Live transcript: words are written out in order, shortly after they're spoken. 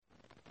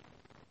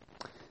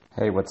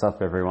Hey, what's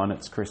up everyone?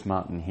 It's Chris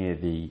Martin here,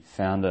 the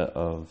founder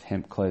of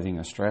Hemp Clothing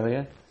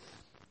Australia.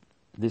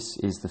 This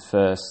is the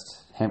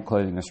first Hemp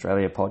Clothing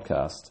Australia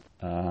podcast.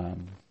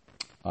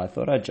 I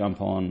thought I'd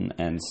jump on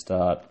and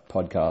start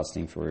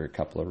podcasting for a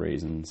couple of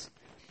reasons.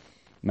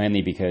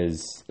 Mainly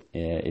because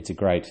it's a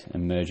great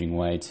emerging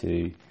way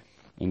to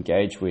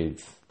engage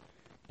with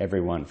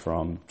everyone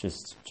from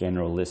just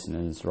general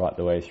listeners right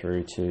the way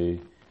through to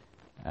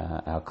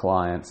our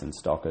clients and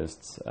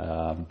stockists.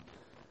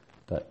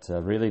 But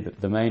really,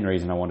 the main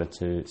reason I wanted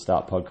to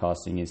start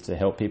podcasting is to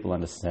help people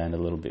understand a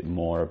little bit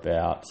more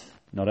about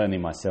not only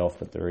myself,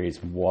 but the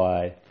reason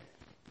why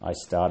I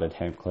started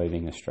Hemp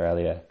Clothing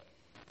Australia.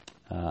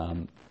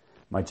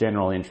 My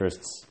general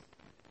interests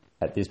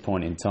at this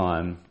point in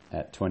time,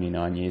 at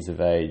 29 years of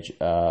age,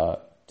 are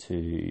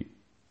to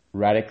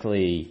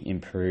radically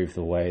improve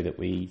the way that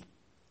we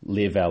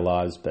live our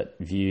lives, but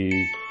view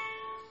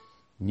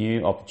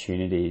new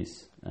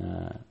opportunities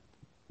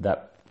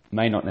that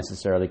may not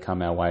necessarily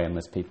come our way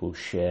unless people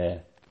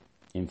share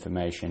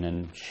information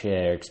and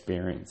share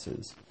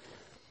experiences.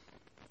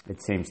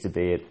 It seems to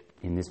be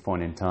in this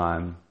point in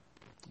time,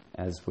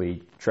 as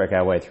we trek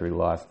our way through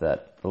life,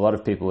 that a lot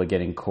of people are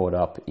getting caught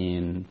up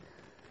in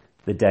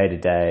the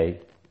day-to-day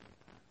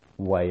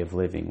way of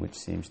living, which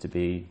seems to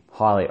be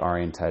highly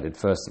orientated,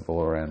 first of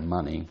all, around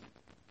money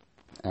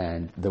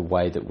and the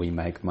way that we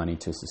make money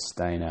to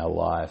sustain our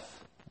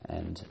life.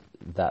 And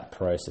that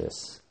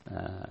process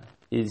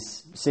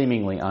is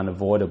seemingly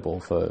unavoidable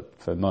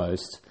for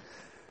most,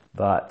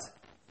 but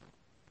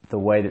the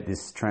way that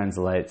this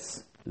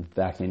translates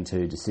back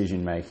into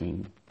decision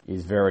making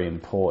is very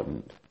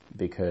important,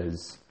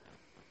 because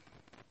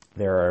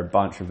there are a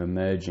bunch of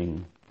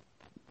emerging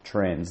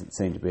trends that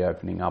seem to be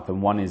opening up,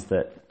 and one is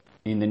that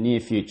in the near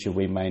future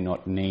we may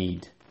not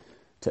need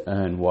to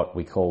earn what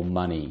we call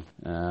money.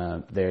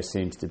 There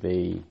seems to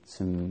be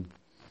some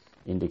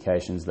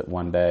indications that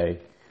one day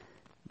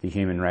the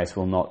human race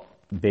will not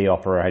be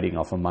operating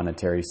off a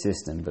monetary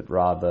system, but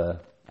rather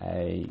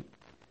a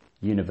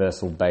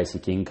universal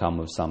basic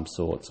income of some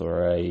sorts,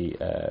 or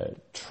a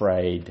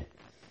trade.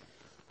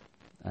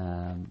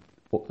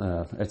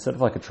 It's sort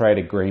of like a trade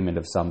agreement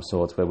of some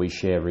sorts where we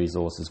share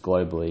resources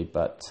globally.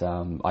 But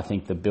I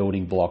think the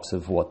building blocks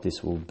of what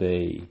this will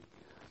be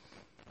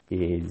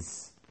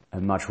is a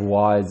much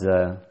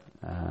wiser,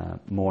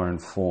 more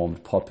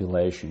informed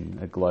population,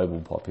 a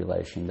global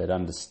population that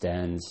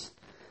understands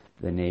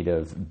the need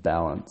of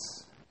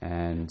balance.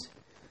 And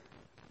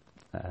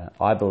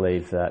I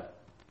believe that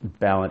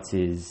balance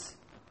is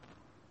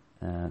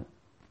it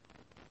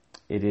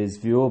is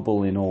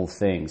viewable in all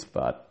things,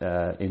 but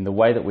in the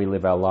way that we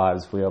live our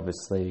lives, we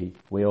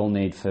all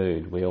need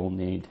food, we all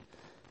need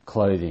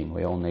clothing,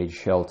 we all need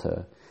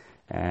shelter.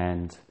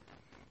 And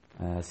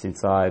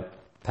since I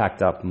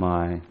packed up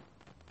my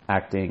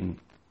acting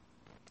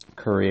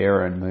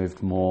career and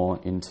moved more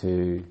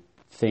into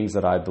things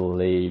that I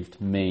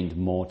believed meant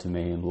more to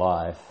me in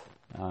life,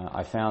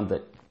 I found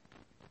that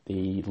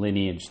the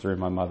lineage through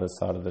my mother's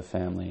side of the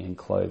family in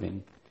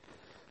clothing,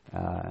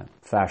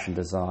 fashion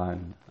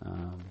design,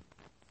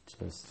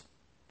 just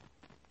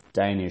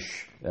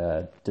Danish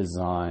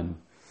design.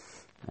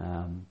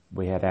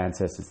 We had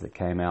ancestors that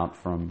came out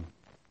from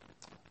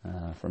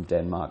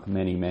Denmark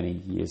many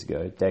years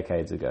ago,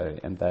 decades ago,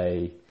 and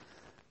they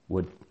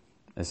would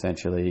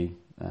essentially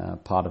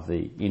part of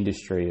the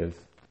industry of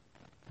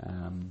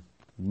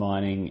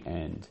mining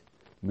and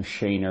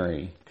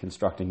machinery,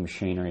 constructing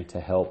machinery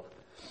to help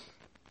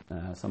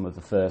some of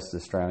the first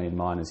Australian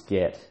miners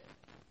get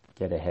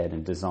ahead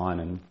and design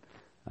and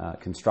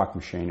construct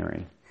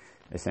machinery,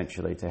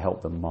 essentially to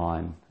help them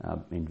mine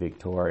in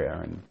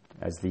Victoria. And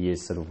as the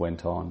years sort of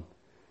went on,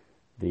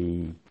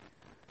 the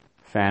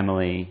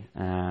family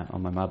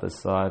on my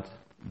mother's side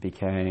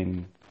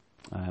became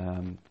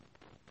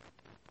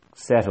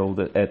settled,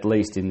 at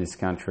least in this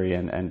country,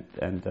 and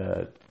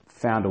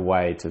found a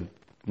way to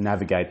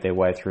navigate their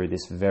way through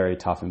this very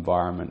tough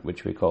environment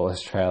which we call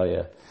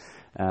Australia.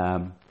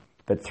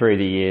 But through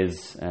the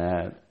years,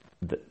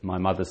 my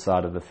mother's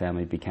side of the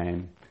family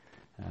became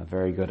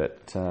very good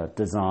at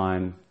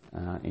design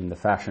in the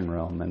fashion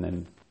realm, and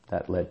then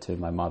that led to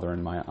my mother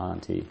and my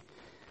auntie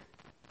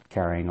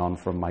carrying on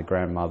from my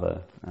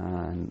grandmother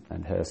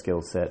and her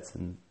skill sets,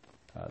 and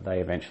they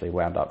eventually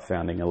wound up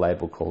founding a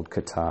label called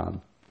Katan.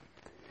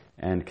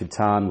 And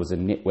Katan was a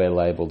knitwear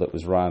label that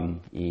was run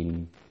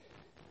in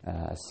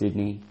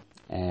Sydney,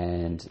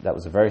 and that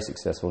was a very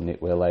successful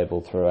knitwear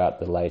label throughout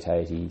the late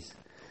 80s.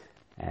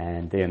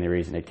 And the only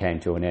reason it came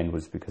to an end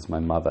was because my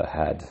mother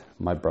had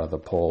my brother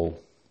Paul,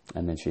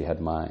 and then she had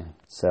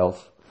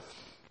myself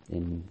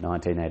in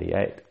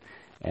 1988.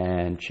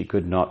 And she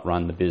could not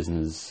run the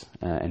business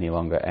any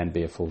longer and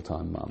be a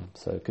full-time mum.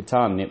 So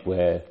Katan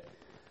Knitwear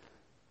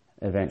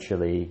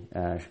eventually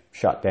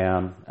shut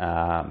down,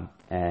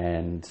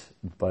 and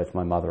both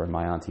my mother and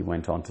my auntie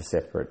went on to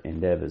separate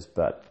endeavours.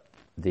 But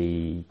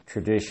the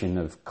tradition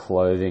of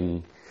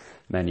clothing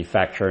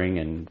manufacturing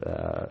and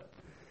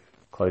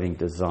clothing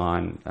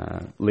design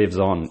lives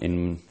on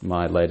in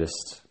my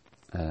latest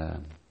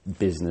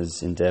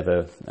business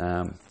endeavour,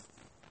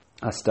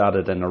 I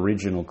started an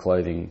original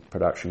clothing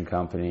production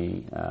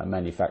company,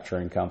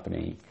 manufacturing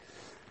company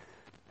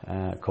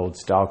called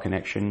Style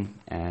Connection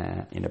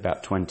in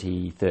about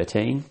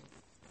 2013.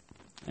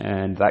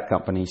 And that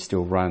company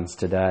still runs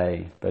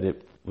today, but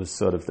it was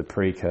sort of the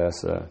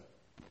precursor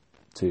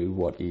to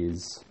what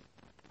is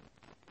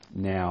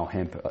now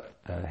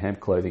Hemp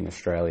Clothing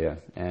Australia.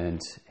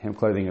 And Hemp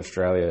Clothing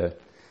Australia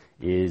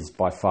is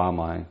by far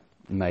my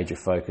major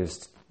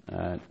focus.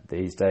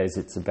 These days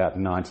it's about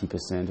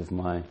 90% of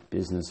my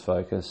business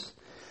focus,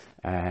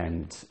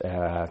 and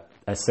a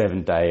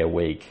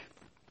 7-day-a-week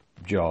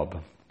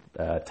job,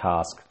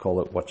 task,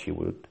 call it what you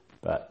would.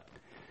 But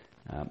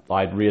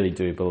I really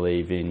do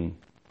believe in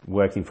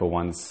working for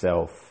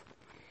oneself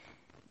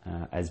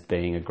as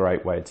being a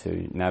great way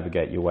to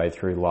navigate your way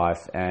through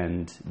life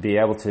and be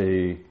able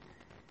to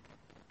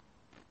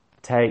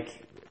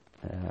take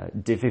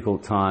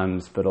difficult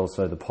times, but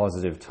also the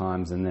positive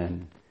times, and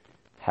then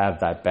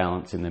have that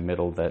balance in the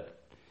middle that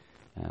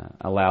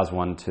allows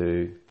one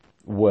to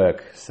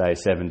work, say,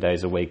 7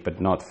 days a week,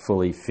 but not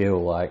fully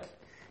feel like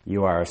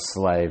you are a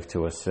slave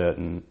to a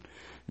certain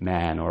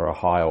man or a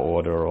higher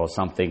order or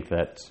something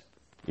that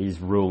is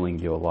ruling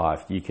your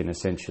life. You can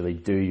essentially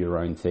do your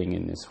own thing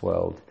in this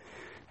world.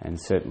 And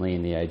certainly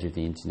in the age of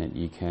the internet,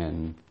 you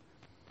can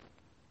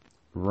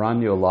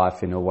run your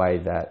life in a way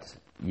that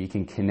you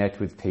can connect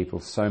with people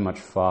so much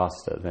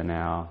faster than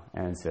our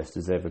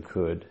ancestors ever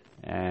could.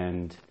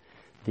 And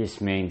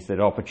this means that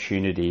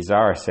opportunities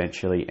are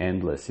essentially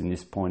endless in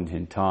this point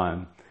in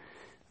time.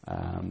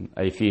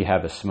 If you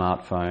have a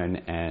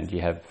smartphone and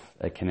you have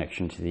a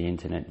connection to the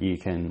internet, you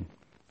can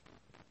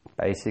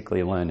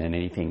basically learn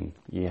anything.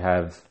 You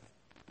have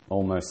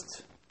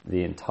almost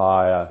the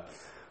entire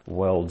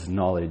world's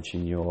knowledge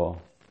in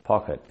your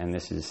pocket, and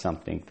this is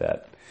something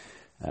that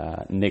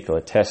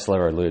Nikola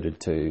Tesla alluded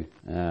to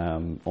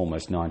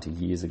almost 90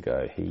 years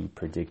ago. He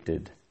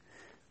predicted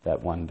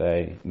that one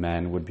day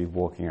man would be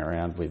walking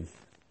around with,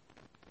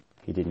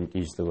 he didn't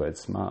use the word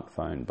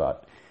smartphone,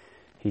 but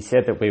he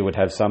said that we would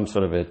have some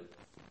sort of a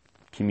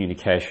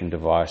communication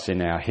device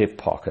in our hip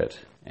pocket,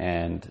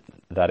 and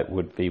that it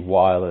would be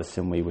wireless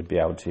and we would be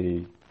able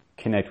to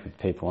connect with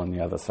people on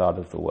the other side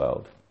of the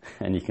world.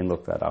 And you can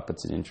look that up.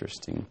 It's an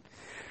interesting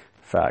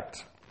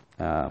fact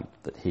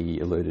that he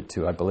alluded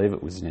to. I believe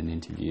it was in an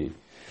interview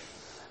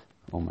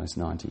almost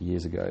 90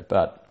 years ago.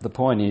 But the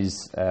point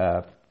is,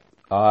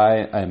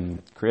 I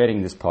am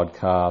creating this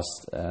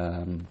podcast,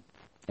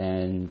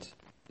 and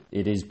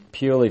it is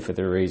purely for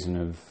the reason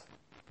of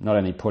not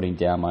only putting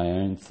down my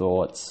own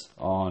thoughts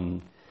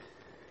on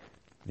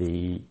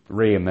the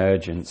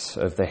re-emergence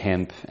of the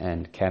hemp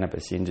and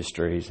cannabis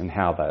industries and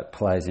how that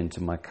plays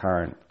into my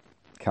current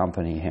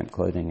company, Hemp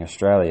Clothing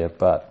Australia,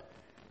 but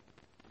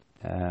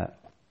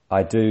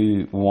I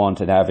do want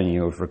an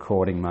avenue of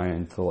recording my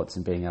own thoughts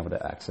and being able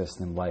to access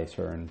them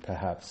later, and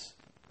perhaps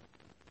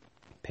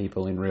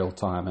people in real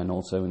time and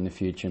also in the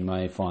future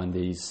may find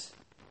these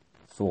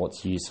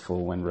thoughts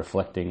useful when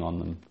reflecting on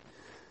them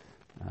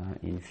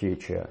in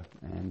future.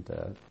 And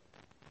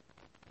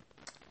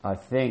I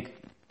think,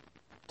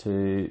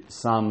 to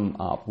sum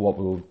up what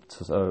we'll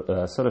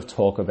sort of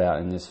talk about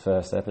in this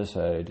first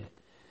episode,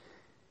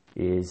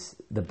 is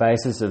the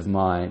basis of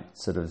my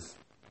sort of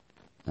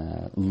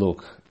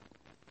look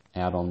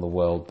out on the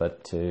world,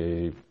 but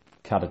to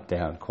cut it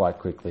down quite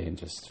quickly and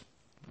just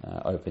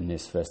open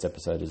this first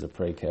episode as a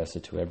precursor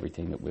to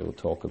everything that we will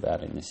talk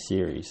about in this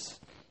series.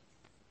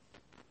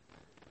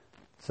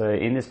 So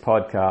in this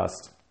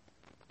podcast,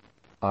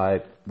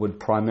 I would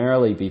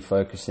primarily be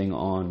focusing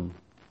on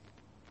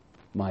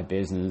my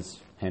business,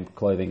 Hemp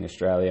Clothing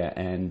Australia,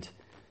 and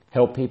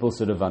help people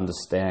sort of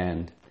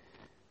understand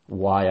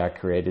why I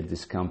created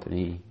this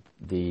company,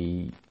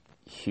 the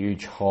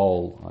huge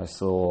hole I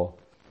saw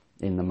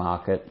in the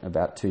market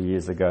about 2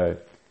 years ago,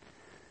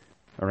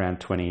 around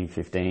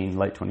 2015,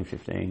 late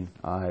 2015.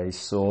 I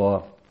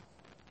saw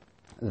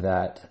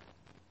that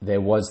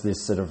there was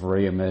this sort of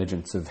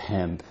re-emergence of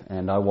hemp,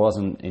 and I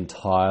wasn't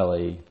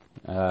entirely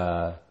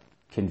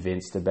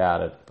convinced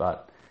about it,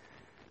 but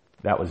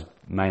that was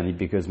mainly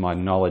because my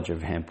knowledge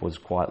of hemp was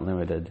quite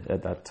limited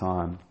at that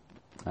time.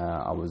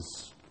 I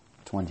was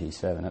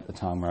 27 at the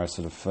time where I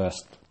sort of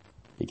first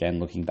began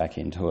looking back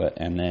into it,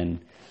 and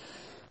then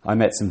I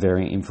met some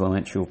very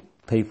influential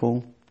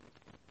people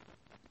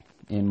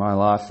in my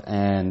life,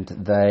 and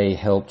they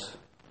helped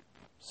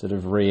sort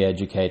of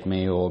re-educate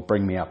me or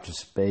bring me up to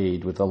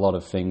speed with a lot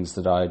of things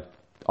that I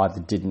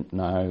either didn't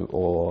know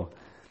or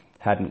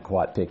hadn't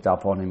quite picked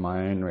up on in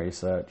my own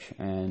research.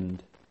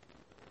 And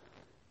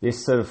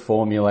this sort of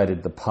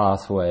formulated the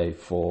pathway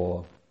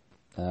for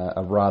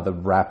a rather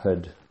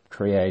rapid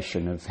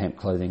creation of Hemp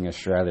Clothing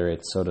Australia.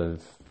 It sort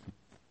of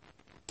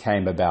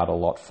came about a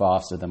lot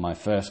faster than my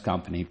first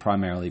company,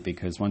 primarily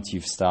because once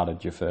you've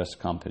started your first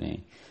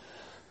company,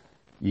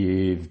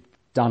 you've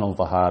done all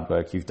the hard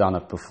work, you've done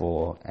it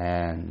before,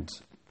 and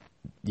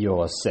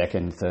your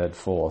second, third,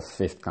 fourth,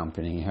 fifth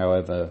company,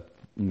 however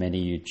many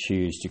you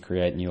choose to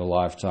create in your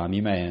lifetime.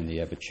 You may only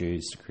ever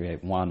choose to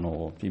create one,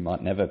 or you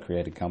might never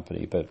create a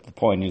company. But the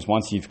point is,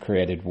 once you've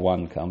created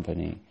one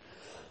company,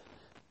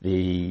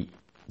 the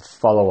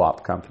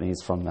follow-up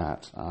companies from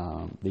that,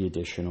 the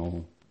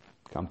additional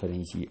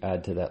companies you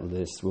add to that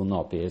list, will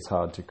not be as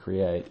hard to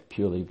create,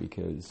 purely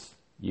because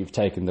you've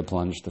taken the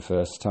plunge the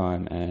first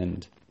time,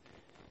 and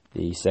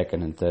the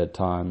second and third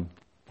time,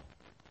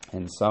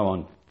 and so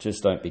on,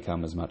 just don't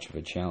become as much of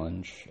a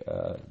challenge.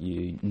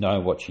 You know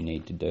what you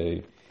need to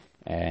do,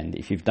 and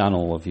if you've done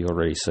all of your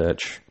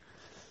research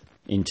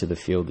into the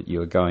field that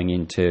you are going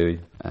into,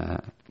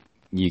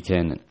 you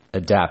can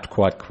adapt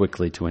quite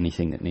quickly to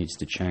anything that needs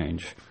to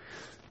change.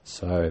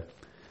 So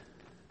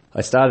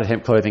I started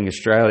Hemp Clothing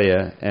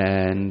Australia,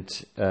 and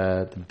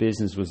the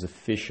business was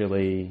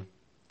officially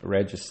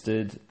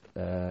registered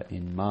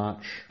in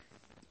March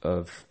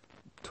of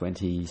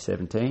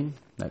 2017.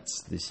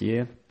 That's this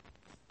year.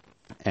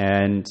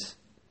 And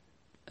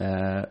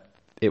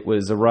it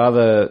was a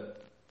rather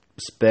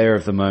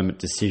spare-of-the-moment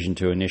decision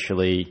to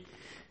initially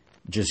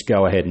just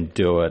go ahead and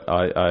do it.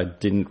 I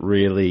didn't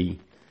really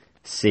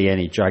see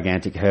any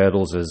gigantic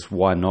hurdles as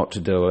why not to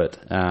do it.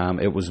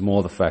 It was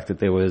more the fact that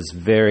there were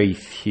very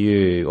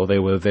few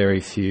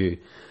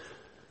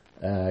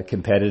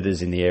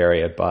competitors in the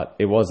area, but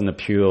it wasn't a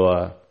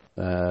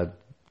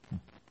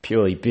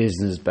purely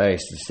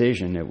business-based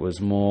decision. It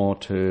was more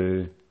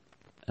to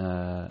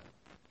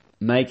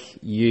make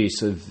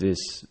use of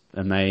this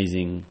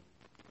amazing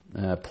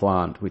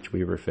plant, which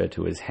we refer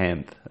to as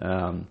hemp.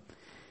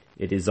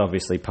 It is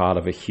obviously part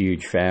of a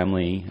huge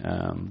family.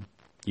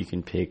 You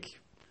can pick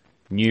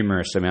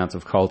numerous amounts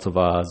of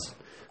cultivars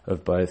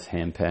of both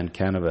hemp and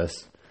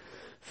cannabis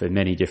for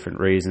many different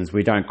reasons.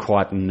 We don't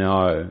quite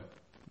know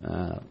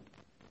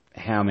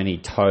how many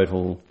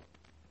total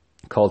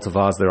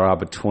cultivars there are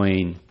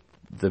between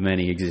the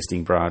many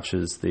existing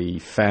branches, the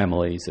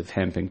families of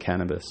hemp and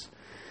cannabis.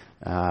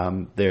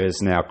 There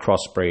is now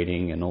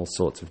crossbreeding and all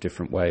sorts of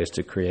different ways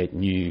to create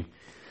new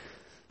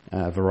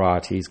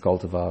varieties,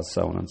 cultivars,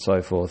 so on and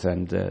so forth.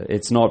 And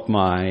it's not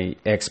my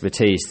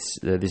expertise.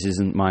 This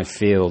isn't my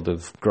field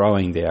of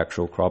growing the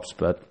actual crops,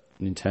 but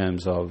in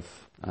terms of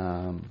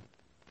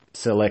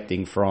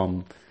selecting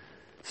from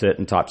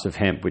certain types of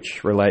hemp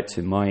which relate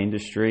to my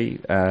industry,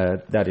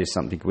 that is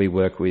something we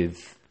work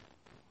with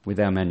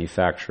our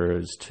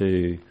manufacturers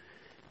to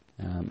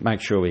make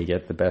sure we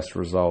get the best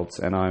results.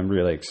 And I'm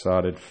really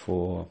excited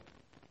for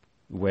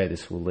where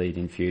this will lead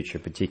in future,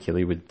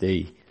 particularly with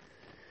the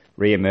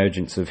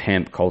re-emergence of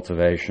hemp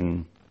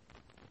cultivation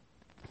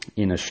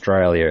in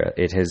Australia.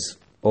 It has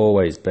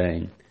always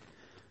been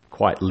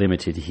quite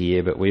limited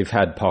here, but we've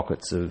had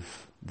pockets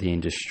of the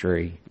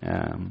industry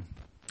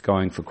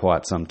going for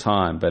quite some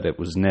time, but it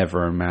was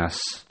never a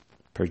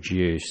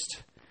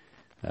mass-produced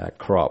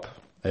crop.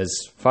 As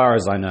far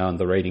as I know, and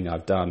the reading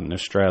I've done,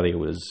 Australia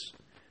was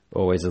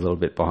always a little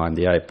bit behind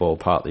the eight ball,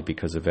 partly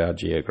because of our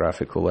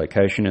geographical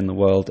location in the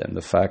world and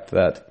the fact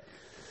that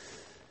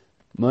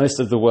most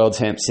of the world's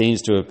hemp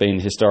seems to have been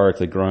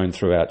historically grown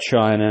throughout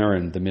China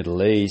and the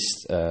Middle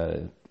East,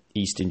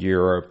 Eastern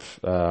Europe,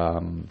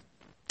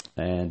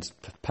 and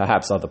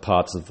perhaps other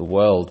parts of the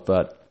world.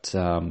 But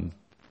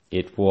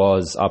it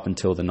was, up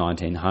until the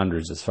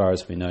 1900s, as far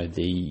as we know,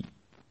 the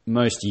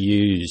most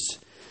used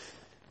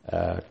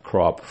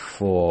crop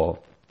for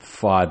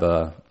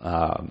fibre,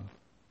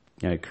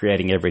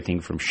 creating everything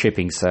from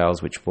shipping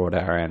sales, which brought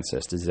our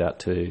ancestors out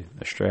to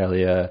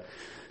Australia,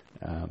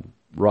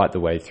 right the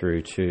way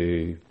through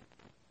to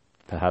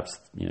perhaps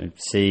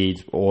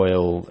seed,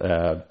 oil,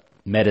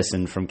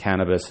 medicine from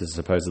cannabis has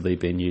supposedly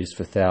been used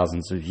for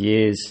thousands of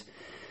years.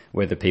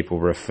 Whether people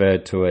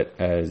referred to it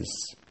as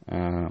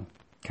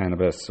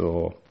cannabis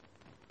or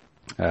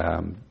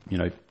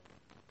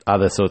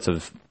other sorts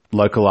of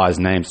localized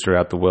names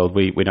throughout the world,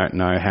 we don't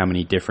know how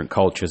many different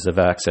cultures have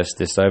accessed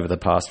this over the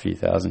past few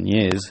thousand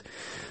years,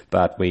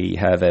 but we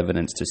have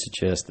evidence to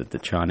suggest that the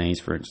Chinese,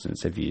 for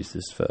instance, have used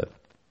this for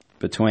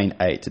between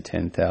 8,000 to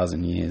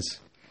 10,000 years.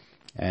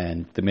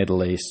 And the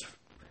Middle East,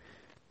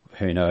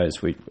 who knows?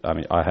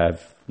 I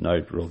have no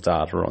real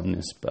data on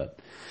this, but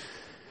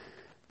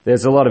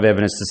there's a lot of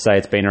evidence to say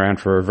it's been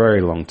around for a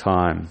very long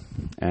time,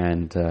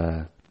 and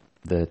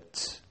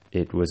that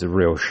it was a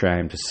real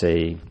shame to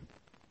see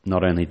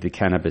not only the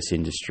cannabis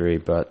industry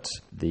but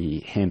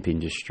the hemp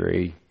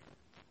industry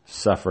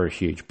suffer a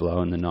huge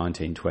blow in the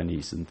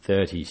 1920s and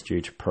 30s due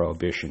to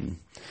prohibition,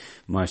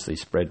 mostly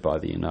spread by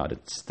the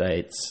United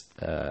States.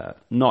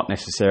 Not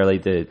necessarily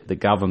the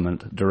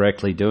government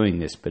directly doing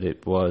this, but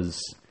it was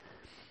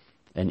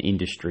an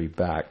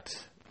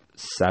industry-backed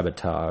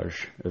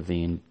sabotage of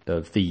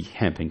the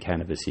hemp and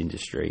cannabis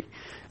industry.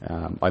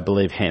 I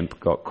believe hemp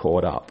got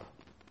caught up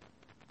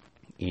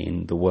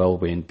in the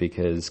whirlwind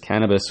because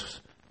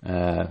cannabis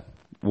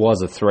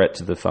was a threat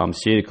to the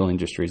pharmaceutical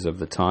industries of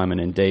the time,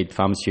 and indeed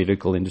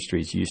pharmaceutical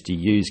industries used to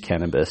use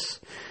cannabis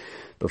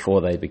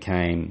before they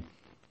became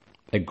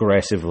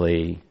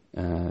aggressively,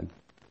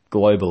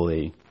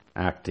 globally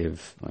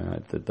active,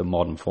 the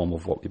modern form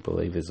of what we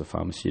believe is a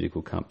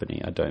pharmaceutical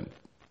company. I don't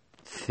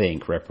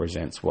think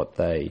represents what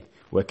they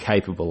were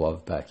capable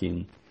of back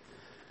in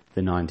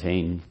the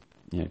 1920s,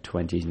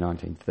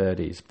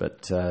 1930s.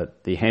 But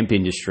the hemp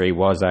industry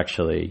was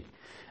actually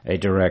a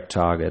direct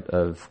target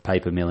of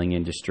paper milling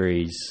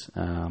industries.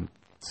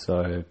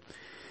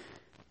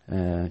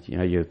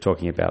 You're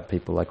talking about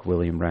people like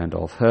William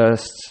Randolph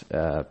Hearst.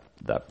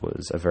 That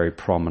was a very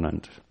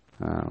prominent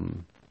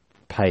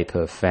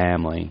paper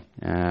family,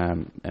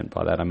 and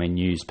by that I mean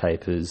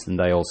newspapers, and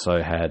they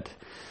also had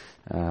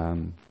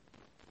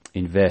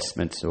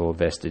investments or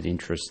vested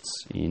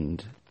interests in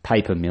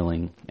paper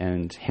milling,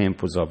 and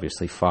hemp was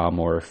obviously far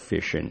more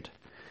efficient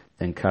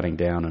than cutting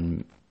down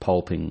and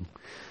pulping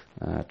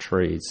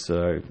trees.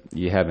 So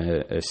you have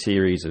a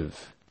series of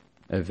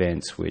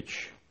events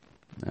which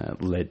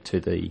led to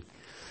the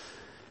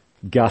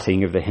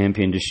gutting of the hemp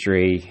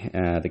industry.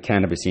 The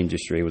cannabis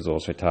industry was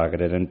also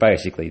targeted, and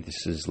basically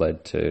this has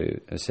led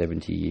to a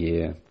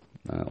 70-year,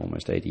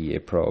 almost 80-year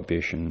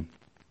prohibition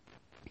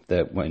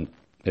that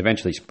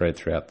eventually spread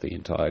throughout the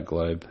entire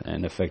globe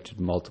and affected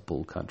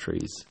multiple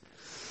countries'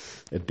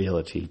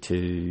 ability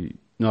to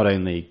not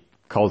only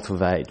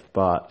cultivate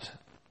but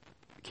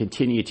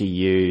continue to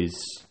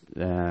use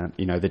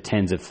the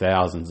tens of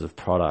thousands of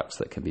products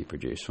that can be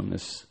produced from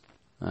this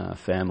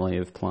family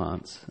of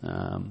plants.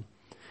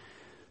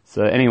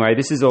 So anyway,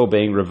 this is all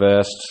being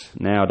reversed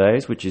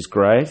nowadays, which is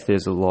great.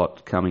 There's a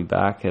lot coming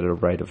back at a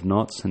rate of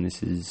knots, and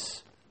this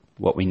is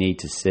what we need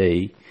to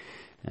see,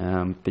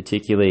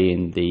 particularly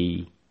in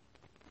the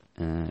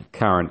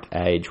current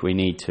age. We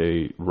need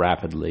to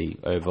rapidly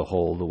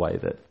overhaul the way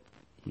that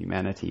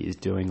humanity is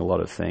doing a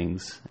lot of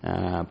things.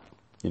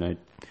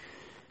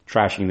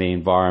 Trashing the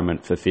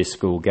environment for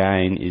fiscal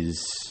gain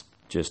is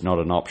just not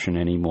an option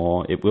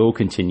anymore. It will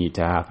continue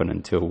to happen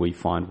until we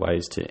find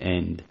ways to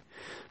end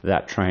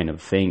that train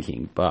of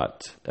thinking.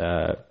 But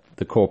the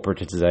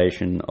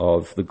corporatization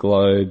of the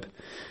globe,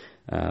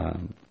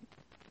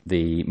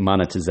 the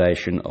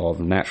monetization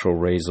of natural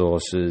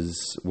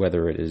resources,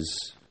 whether it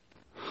is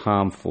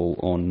harmful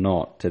or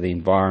not to the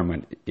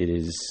environment, it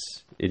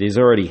is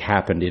already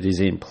happened, it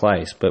is in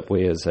place, but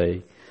we as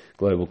a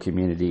global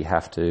community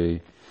have to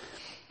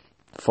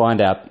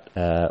find out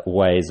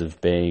ways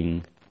of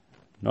being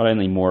not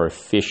only more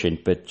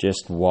efficient, but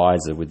just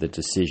wiser with the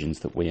decisions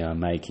that we are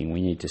making.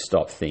 We need to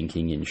stop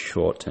thinking in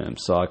short-term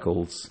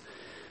cycles.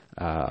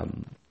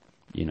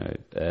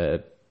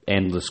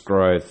 Endless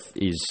growth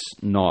is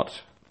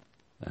not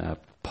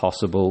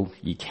possible.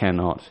 You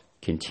cannot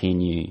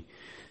continue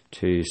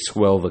to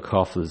swell the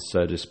coffers,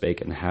 so to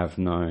speak, and have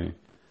no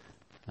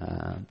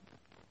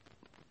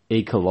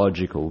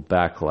ecological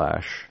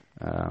backlash.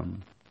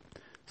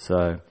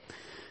 So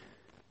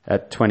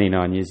at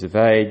 29 years of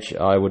age,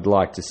 I would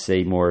like to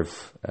see more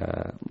of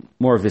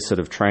this sort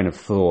of train of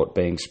thought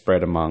being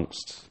spread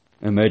amongst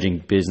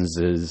emerging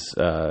businesses,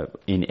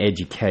 in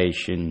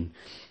education.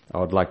 I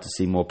would like to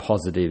see more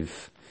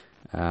positive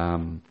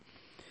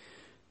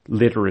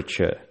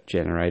literature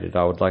generated.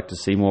 I would like to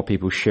see more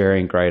people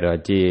sharing great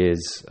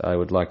ideas. I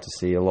would like to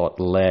see a lot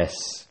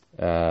less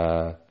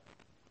of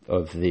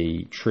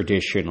the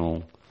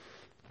traditional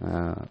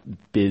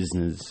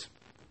business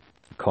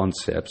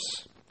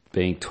concepts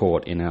being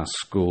taught in our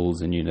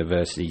schools and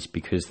universities,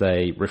 because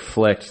they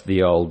reflect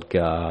the old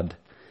guard,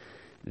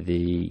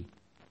 the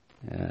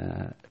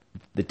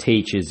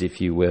teachers,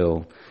 if you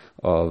will,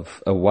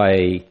 of a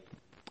way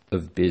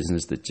of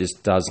business that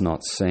just does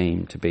not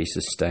seem to be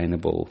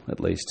sustainable, at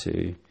least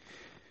to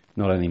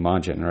not only my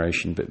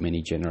generation, but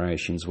many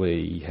generations.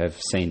 We have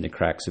seen the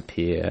cracks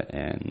appear,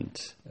 and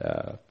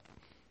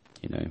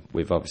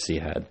we've obviously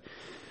had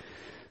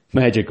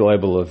major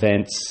global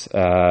events,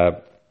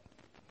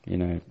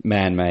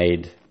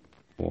 man-made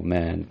or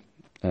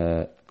man-caused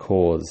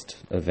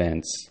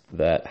events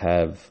that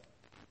have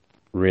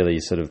really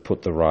sort of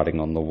put the writing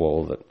on the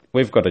wall that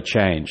we've got to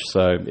change.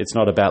 So it's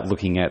not about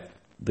looking at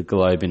the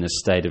globe in a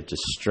state of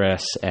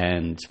distress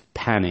and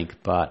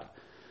panic, but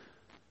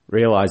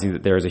realizing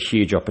that there is a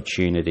huge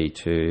opportunity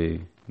to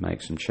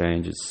make some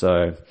changes.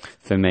 So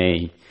for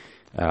me,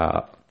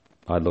 I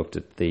looked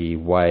at the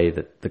way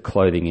that the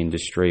clothing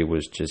industry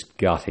was just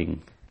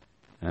gutting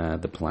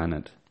the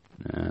planet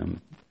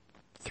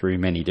through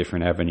many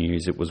different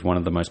avenues. It was one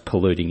of the most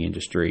polluting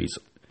industries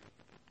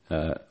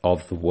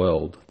of the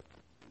world.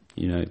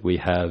 We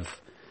have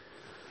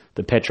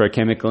the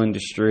petrochemical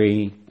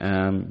industry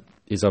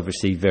is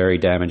obviously very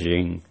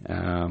damaging,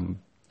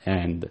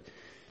 and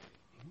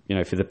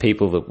for the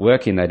people that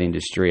work in that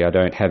industry, I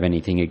don't have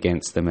anything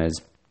against them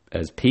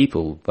as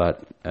people,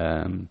 but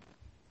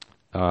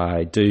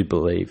I do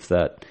believe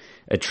that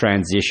a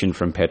transition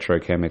from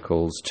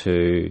petrochemicals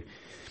to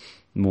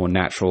more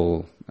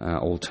natural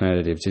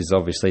alternatives is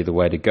obviously the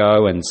way to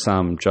go, and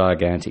some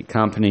gigantic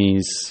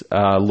companies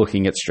are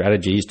looking at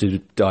strategies to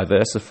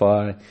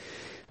diversify.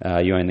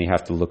 You only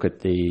have to look at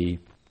the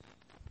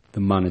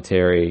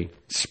monetary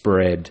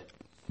spread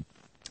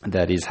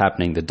that is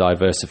happening, the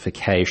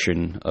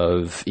diversification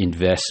of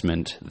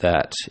investment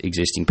that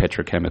existing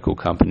petrochemical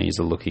companies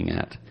are looking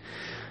at.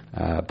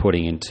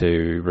 putting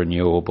into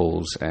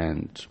renewables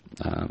and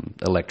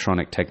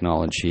electronic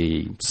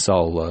technology,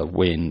 solar,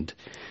 wind.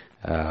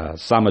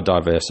 Some are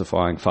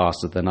diversifying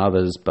faster than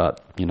others,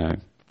 but,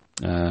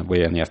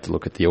 we only have to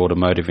look at the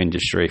automotive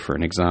industry for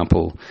an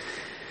example.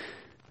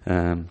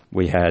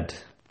 We had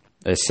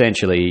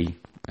essentially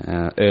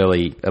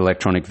early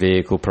electronic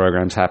vehicle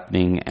programs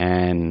happening,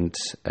 and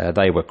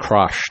they were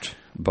crushed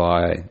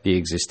by the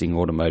existing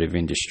automotive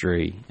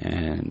industry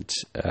and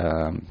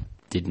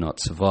did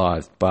not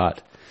survive.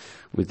 But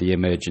with the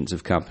emergence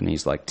of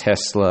companies like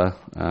Tesla,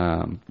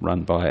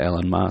 run by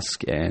Elon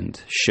Musk,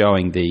 and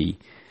showing the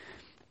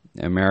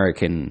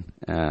American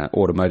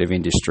automotive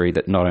industry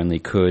that not only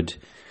could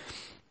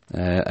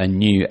a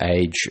new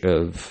age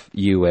of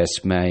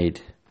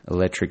US-made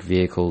electric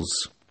vehicles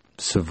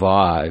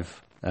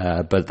survive,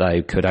 but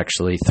they could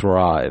actually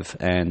thrive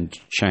and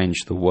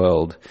change the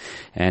world.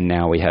 And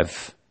now we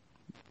have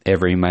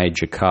every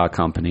major car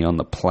company on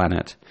the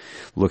planet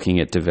looking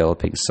at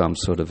developing some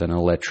sort of an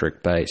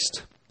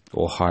electric-based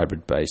or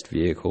hybrid-based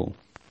vehicle.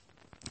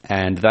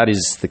 And that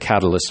is the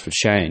catalyst for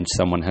change.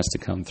 Someone has to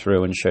come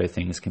through and show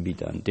things can be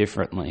done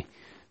differently.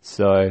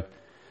 So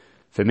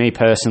for me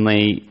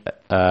personally,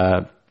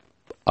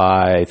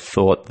 I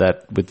thought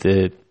that with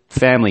the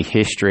family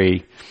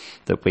history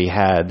that we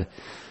had,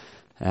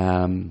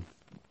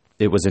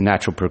 it was a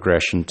natural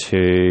progression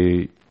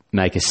to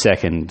make a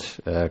second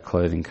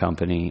clothing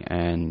company,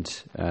 and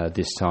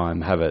this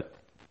time have it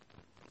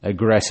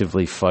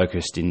aggressively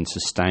focused in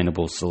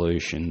sustainable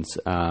solutions,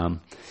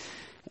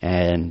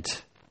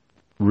 and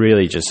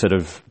really just sort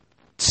of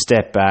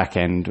step back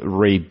and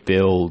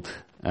rebuild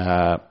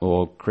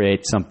or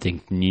create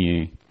something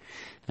new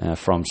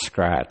from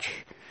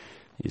scratch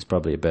is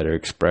probably a better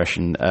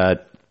expression.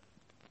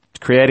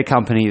 Create a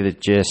company that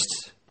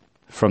just,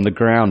 from the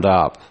ground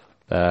up,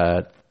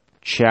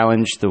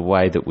 challenged the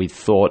way that we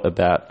thought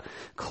about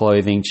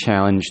clothing,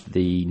 challenged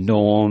the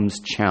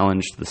norms,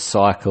 challenged the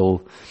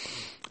cycle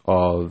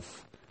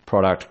of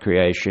product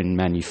creation,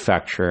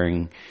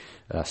 manufacturing,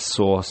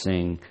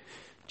 sourcing,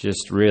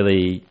 just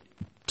really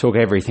took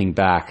everything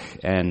back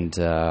and,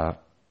 just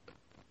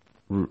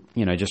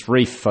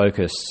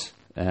refocused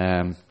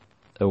a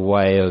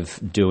way of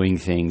doing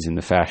things in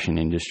the fashion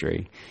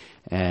industry.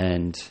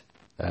 And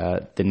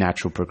the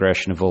natural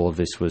progression of all of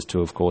this was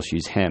to, of course,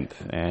 use hemp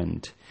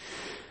and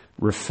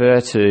refer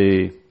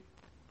to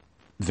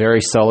very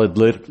solid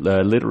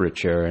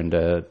literature and,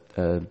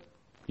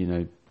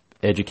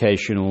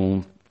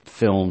 educational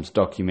films,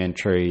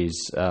 documentaries,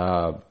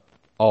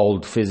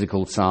 old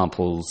physical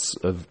samples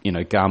of,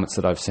 garments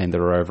that I've seen that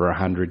are over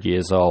 100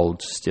 years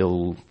old,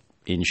 still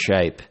in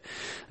shape.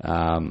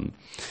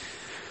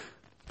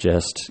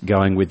 Just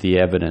going with the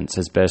evidence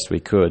as best we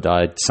could.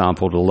 I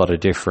sampled a lot of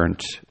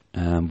different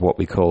what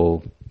we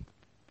call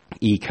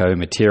eco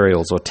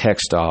materials or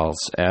textiles,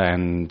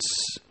 and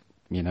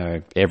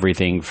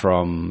everything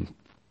from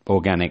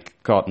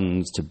organic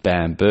cottons to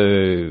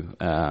bamboo,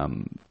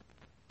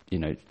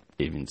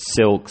 even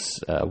silks,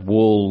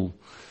 wool,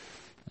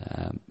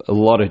 a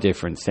lot of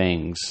different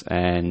things,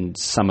 and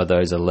some of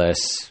those are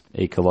less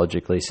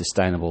ecologically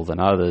sustainable than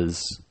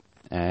others,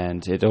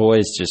 and it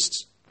always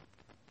just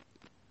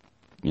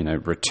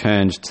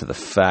returned to the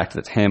fact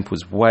that hemp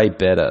was way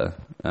better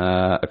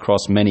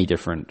across many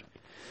different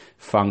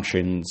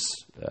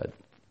functions,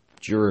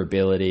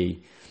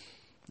 durability,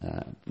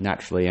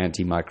 naturally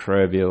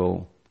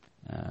antimicrobial.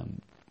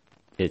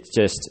 It's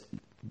just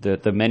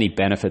the many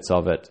benefits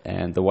of it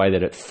and the way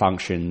that it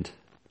functioned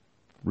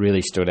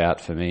really stood out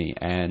for me.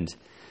 And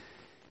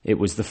it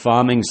was the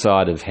farming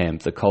side of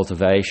hemp, the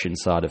cultivation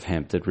side of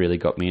hemp, that really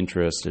got me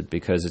interested,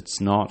 because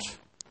it's not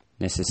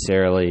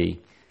necessarily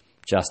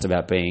just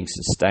about being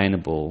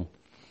sustainable.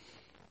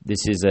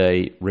 This is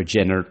a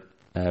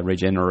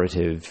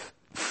regenerative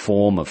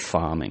form of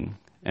farming.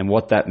 And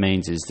what that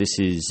means is this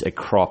is a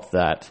crop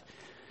that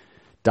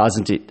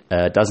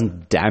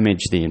doesn't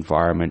damage the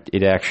environment.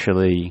 It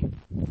actually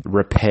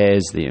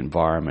repairs the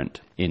environment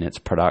in its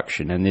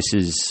production. And this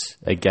is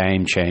a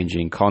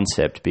game-changing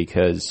concept,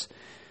 because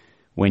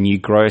when you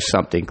grow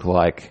something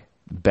like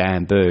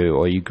bamboo,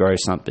 or you grow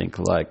something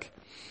like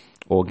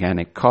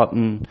organic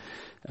cotton,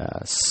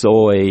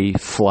 soy,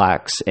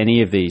 flax,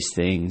 any of these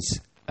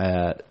things,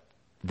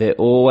 there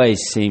always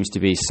seems to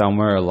be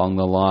somewhere along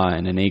the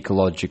line an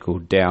ecological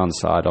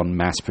downside on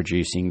mass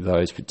producing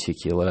those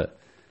particular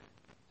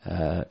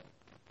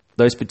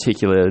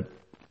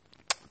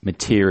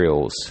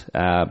materials,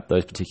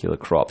 those particular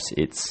crops.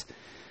 It's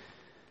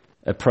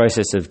a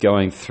process of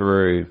going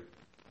through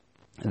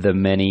the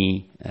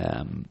many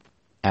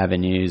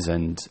avenues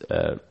and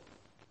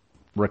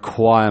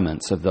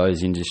requirements of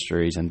those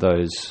industries and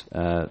those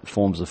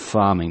forms of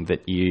farming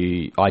that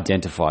you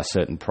identify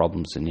certain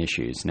problems and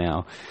issues.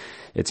 Now,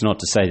 it's not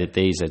to say that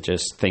these are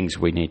just things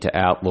we need to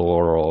outlaw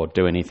or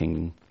do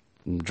anything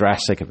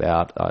drastic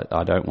about.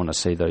 I don't want to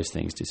see those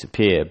things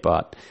disappear,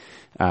 but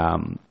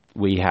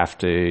we have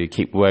to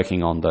keep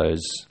working on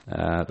those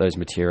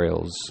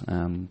materials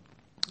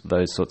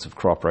those sorts of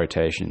crop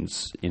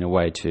rotations in a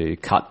way to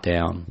cut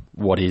down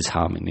what is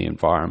harming the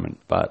environment.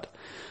 But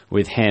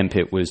with hemp,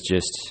 it was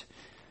just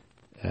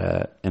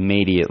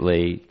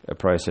immediately a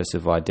process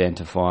of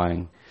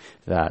identifying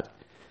that,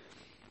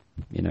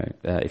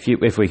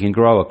 if we can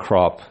grow a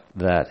crop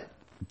that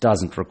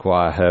doesn't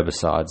require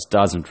herbicides,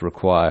 doesn't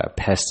require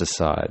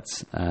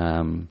pesticides,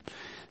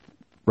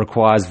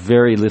 requires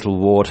very little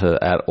water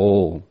at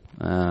all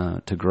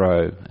to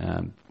grow,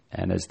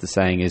 and as the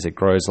saying is, it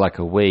grows like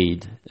a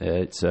weed.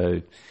 It's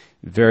a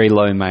very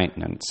low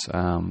maintenance.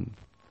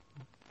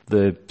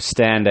 The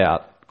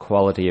standout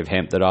quality of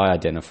hemp that I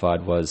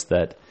identified was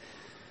that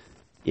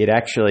it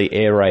actually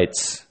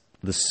aerates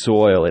the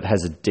soil. It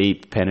has a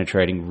deep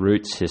penetrating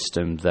root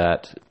system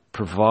that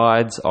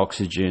provides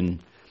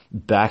oxygen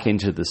back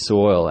into the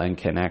soil and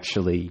can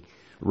actually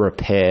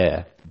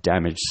repair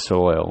damaged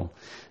soil.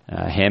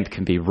 Hemp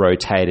can be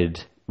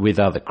rotated with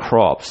other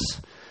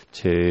crops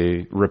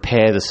to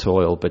repair the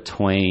soil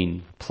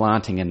between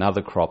planting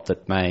another crop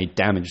that may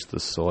damage the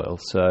soil.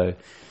 So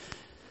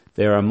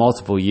there are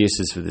multiple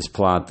uses for this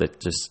plant that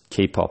just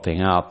keep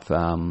popping up.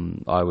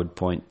 I would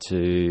point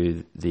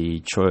to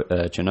the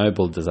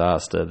Chernobyl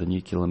disaster, the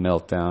nuclear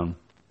meltdown,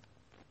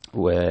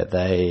 where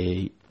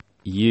they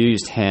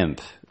used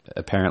hemp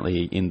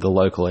apparently in the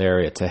local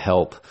area to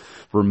help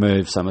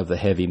remove some of the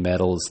heavy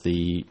metals,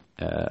 the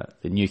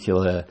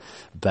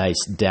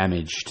nuclear-based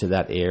damage to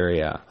that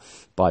area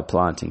by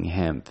planting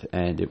hemp.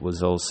 And it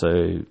was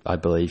also, I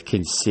believe,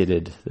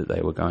 considered that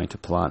they were going to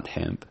plant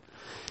hemp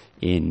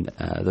in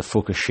the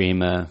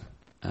Fukushima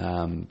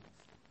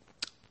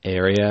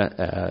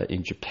area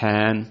in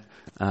Japan,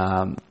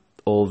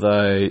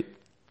 although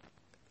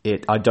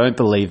I don't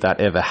believe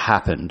that ever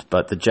happened,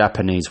 but the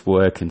Japanese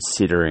were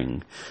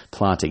considering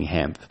planting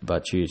hemp,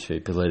 but due to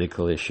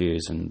political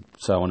issues and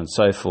so on and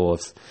so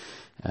forth,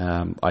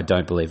 I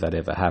don't believe that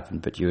ever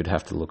happened, but you would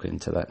have to look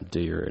into that and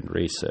do your own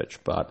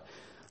research. But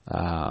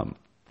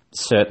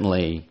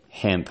certainly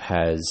hemp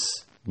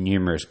has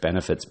numerous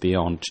benefits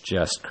beyond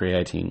just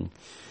creating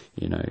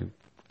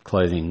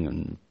clothing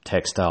and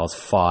textiles,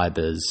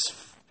 fibers,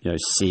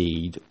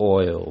 seed,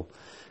 oil,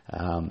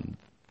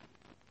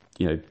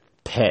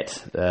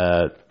 pet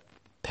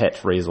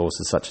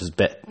resources such as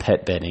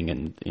pet bedding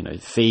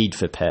and, feed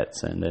for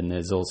pets. And then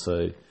there's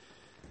also,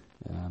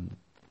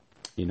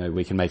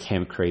 we can make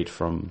hempcrete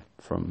from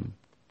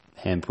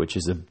hemp, which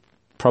is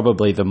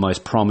probably the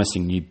most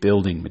promising new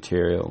building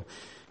material.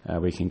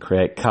 We can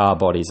create car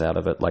bodies out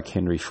of it like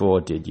Henry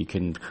Ford did. You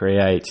can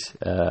create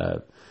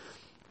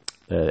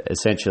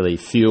essentially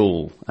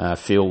fuel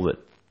that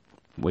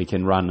we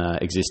can run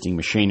existing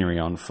machinery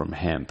on from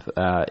hemp.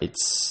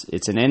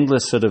 It's an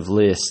endless sort of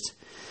list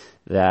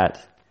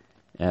that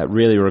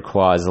really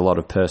requires a lot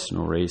of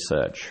personal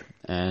research.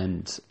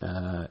 And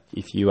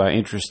if you are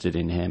interested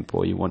in hemp,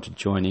 or you want to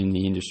join in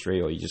the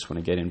industry, or you just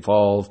want to get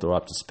involved or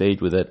up to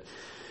speed with it,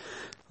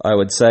 I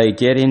would say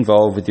get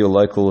involved with your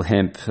local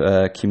hemp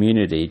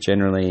community.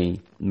 Generally,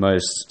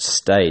 most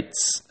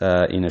states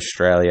in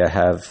Australia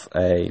have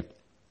a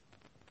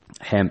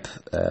hemp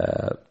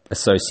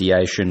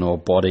association or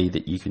body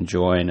that you can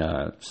join.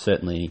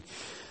 Certainly,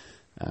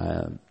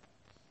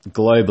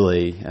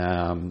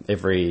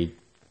 globally,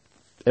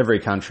 every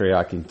country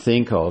I can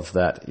think of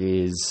that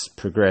is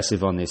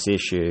progressive on this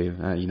issue.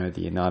 The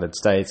United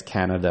States,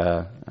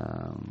 Canada,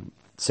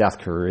 South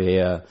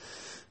Korea,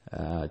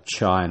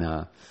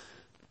 China,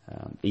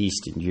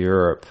 Eastern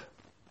Europe.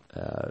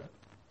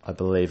 I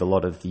believe a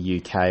lot of the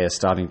UK are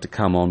starting to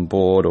come on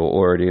board or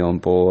already on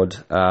board.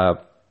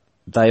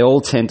 They all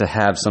tend to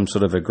have some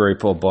sort of a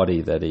group or body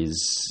that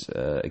is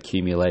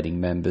accumulating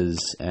members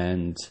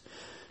and,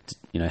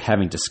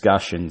 having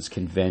discussions,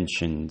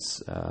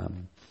 conventions.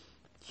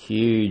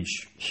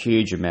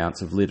 Huge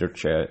amounts of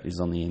literature is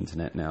on the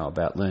internet now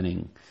about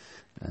learning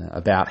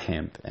about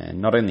hemp, and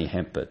not only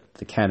hemp, but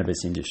the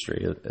cannabis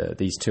industry.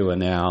 These two are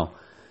now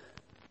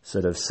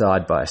sort of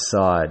side by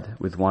side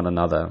with one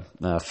another,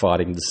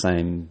 fighting the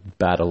same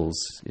battles,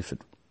 if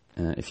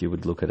you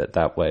would look at it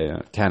that way.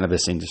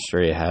 Cannabis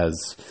industry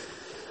has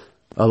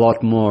a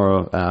lot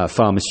more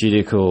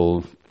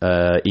pharmaceutical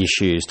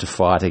issues to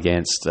fight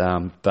against,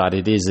 but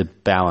it is a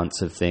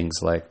balance of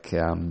things like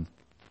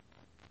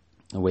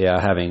we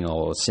are having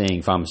or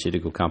seeing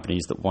pharmaceutical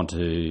companies that want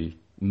to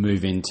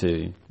move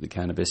into the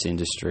cannabis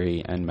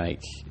industry and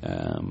make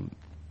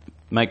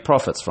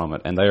profits from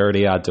it, and they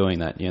already are doing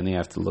that. You only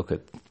have to look at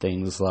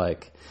things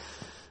like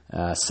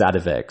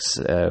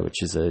Sativex,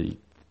 which is a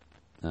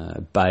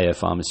Bayer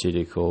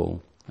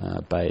pharmaceutical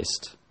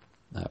based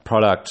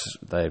product.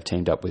 They've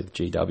teamed up with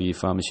GW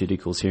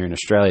Pharmaceuticals here in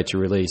Australia to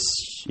release,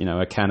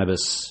 a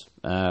cannabis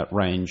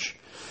range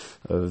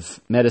of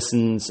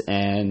medicines,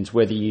 and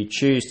whether you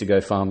choose to go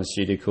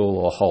pharmaceutical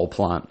or whole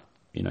plant,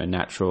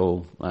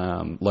 natural,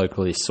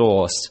 locally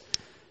sourced,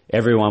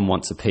 everyone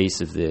wants a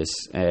piece of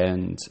this.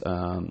 And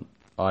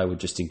I would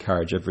just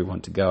encourage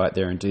everyone to go out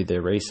there and do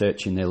their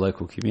research in their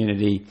local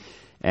community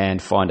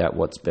and find out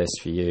what's best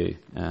for you.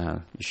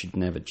 You should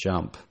never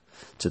jump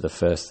to the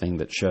first thing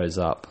that shows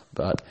up.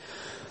 But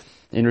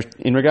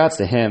in regards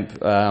to hemp,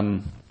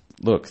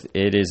 look,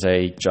 it is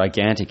a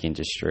gigantic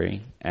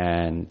industry,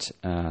 and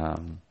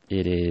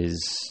it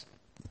is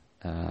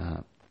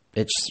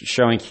it's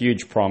showing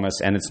huge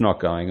promise, and it's not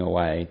going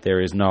away.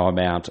 There is no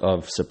amount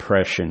of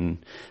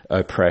suppression,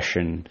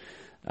 oppression,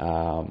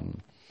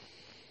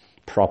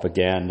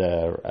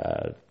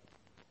 propaganda,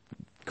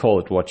 call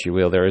it what you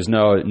will. There is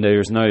no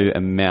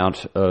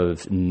amount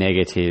of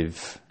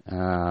negative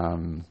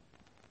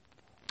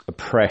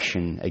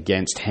oppression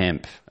against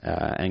hemp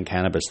and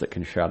cannabis that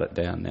can shut it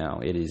down now.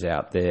 It is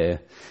out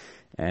there,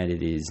 and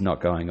it is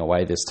not going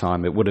away this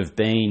time. It would have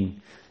been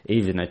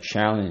even a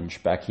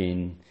challenge back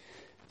in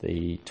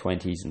the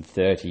 20s and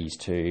 30s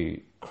to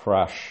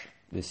crush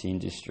this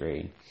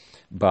industry,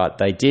 but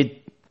they did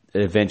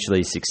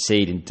eventually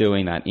succeed in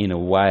doing that in a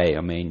way.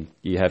 I mean,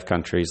 you have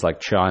countries like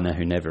China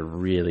who never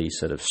really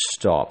sort of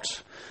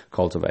stopped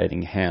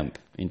cultivating hemp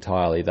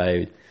entirely.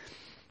 They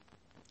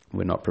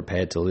were not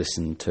prepared to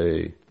listen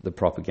to the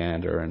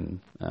propaganda and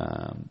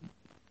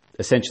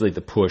essentially the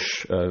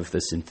push of the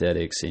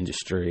synthetics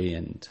industry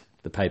and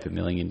the paper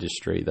milling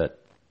industry that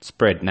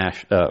spread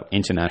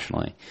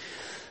internationally.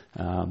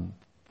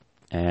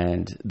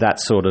 And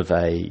that's sort of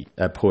a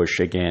push,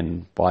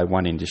 again, by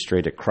one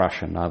industry to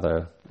crush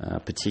another,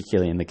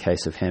 particularly in the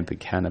case of hemp and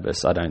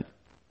cannabis. I don't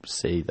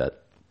see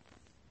that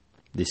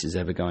this is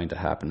ever going to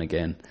happen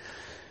again.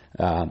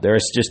 There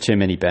is just too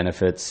many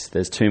benefits.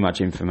 There's too much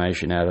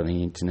information out on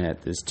the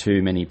internet. There's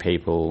too many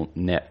people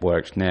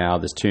networked now.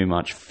 There's too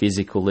much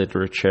physical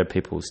literature.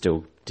 People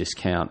still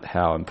discount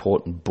how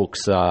important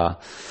books are,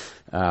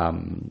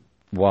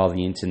 while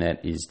the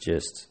internet is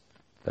just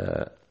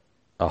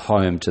a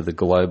home to the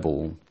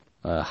global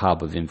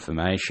hub of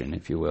information,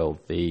 if you will.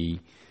 The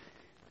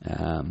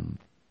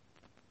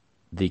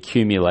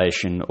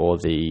accumulation or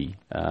the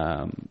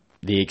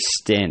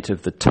extent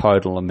of the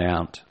total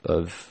amount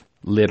of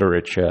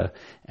literature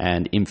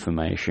and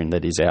information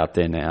that is out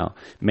there now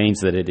means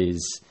that it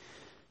is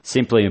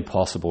simply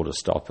impossible to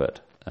stop it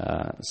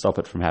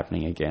from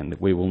happening again.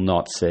 We will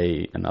not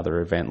see another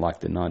event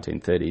like the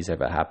 1930s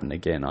ever happen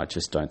again. I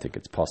just don't think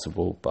it's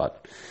possible,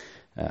 but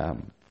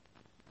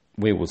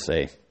we will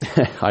see.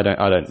 I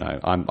don't know.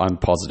 I'm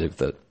positive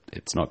that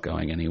it's not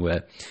going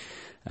anywhere.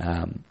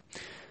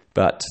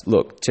 But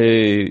look,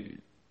 to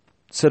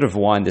sort of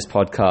wind this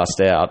podcast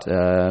out,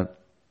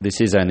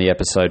 this is only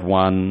episode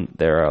 1.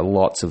 There are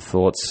lots of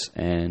thoughts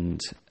and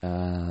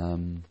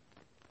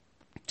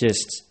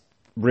just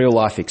real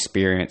life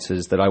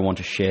experiences that I want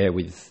to share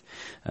with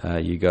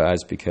you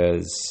guys,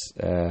 because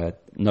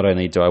not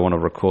only do I want to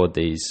record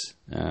these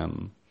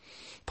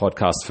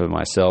podcasts for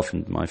myself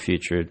and my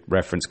future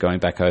reference, going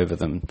back over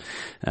them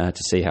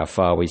to see how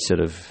far we sort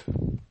of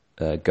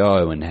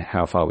go and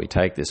how far we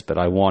take this, but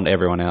I want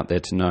everyone out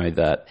there to know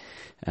that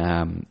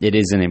it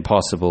isn't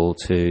impossible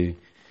to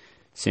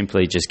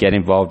simply just get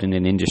involved in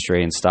an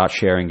industry and start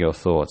sharing your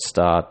thoughts,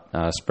 start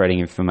spreading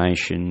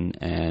information,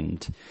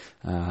 and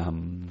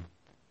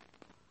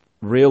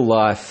real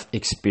life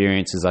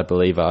experiences, I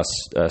believe, are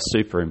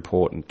super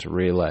important to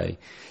relay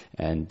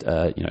and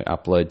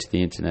upload to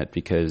the internet,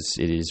 because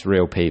it is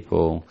real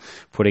people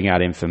putting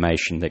out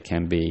information that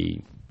can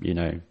be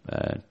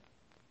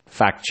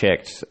fact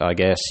checked. I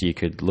guess you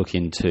could look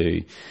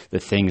into the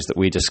things that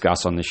we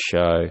discuss on this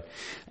show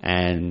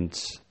and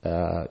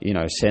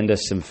send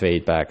us some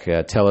feedback.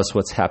 Tell us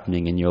what's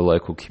happening in your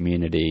local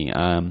community.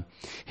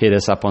 Hit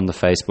us up on the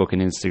Facebook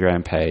and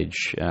Instagram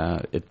page.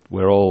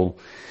 We're all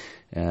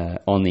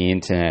on the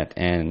internet,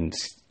 and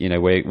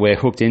we're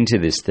hooked into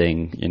this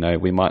thing.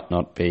 We might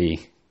not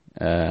be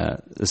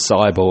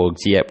cyborgs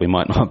yet, we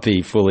might not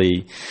be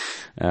fully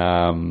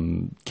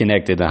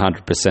connected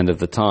 100% of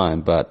the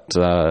time, but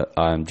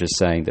I'm just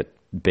saying that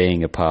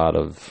being a part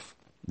of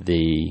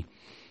the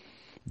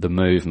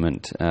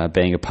movement,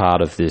 being a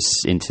part of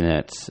this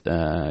internet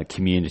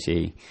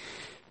community,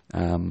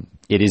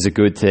 it is a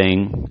good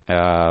thing.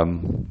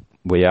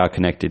 We are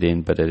connected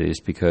in, but it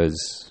is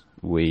because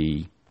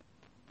we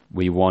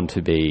want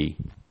to be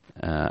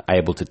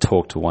able to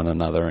talk to one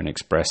another and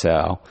express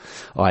our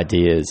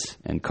ideas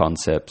and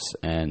concepts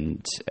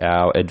and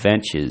our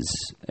adventures.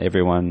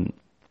 Everyone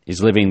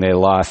is living their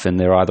life, and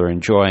they're either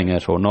enjoying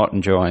it or not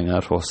enjoying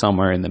it, or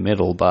somewhere in the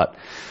middle, but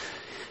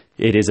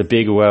it is a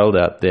big world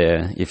out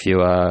there. If you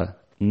are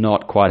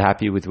not quite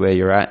happy with where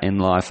you're at in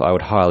life, I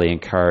would highly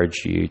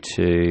encourage you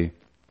to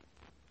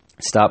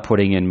start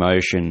putting in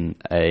motion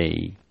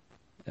a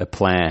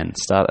plan,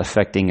 start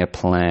effecting a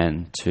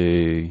plan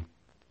to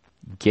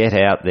get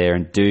out there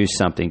and do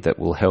something that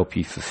will help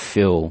you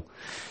fulfill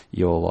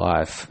your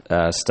life.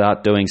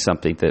 Start doing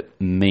something that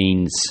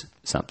means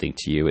something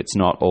to you. It's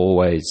not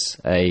always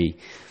a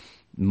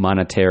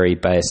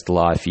monetary-based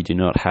life. You do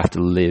not have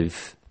to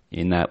live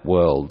in that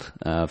world.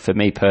 For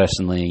me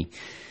personally,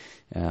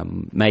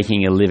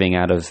 making a living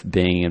out of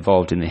being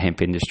involved in the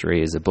hemp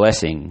industry is a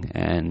blessing,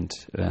 and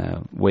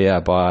we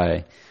are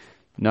by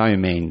no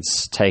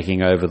means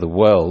taking over the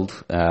world.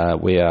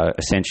 We are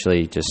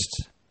essentially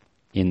just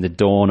in the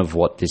dawn of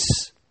what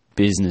this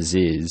business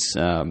is.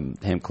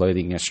 Hemp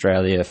Clothing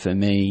Australia, for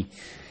me,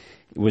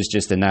 was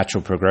just a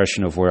natural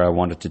progression of where I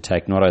wanted to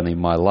take not only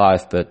my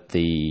life, but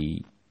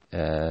the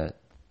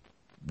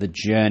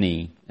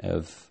journey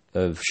of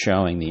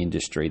showing the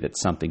industry that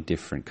something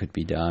different could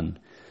be done,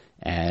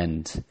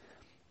 and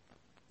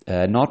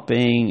not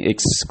being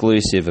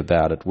exclusive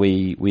about it.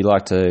 We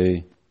like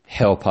to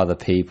help other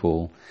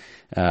people,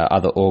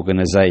 other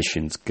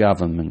organizations,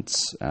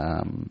 governments,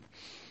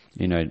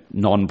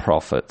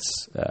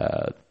 non-profits,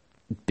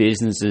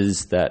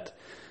 businesses that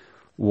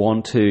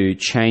want to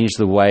change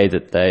the way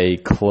that they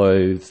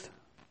clothe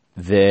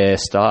their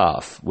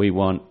staff. We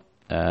want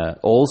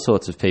all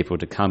sorts of people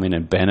to come in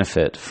and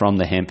benefit from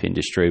the hemp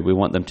industry. We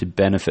want them to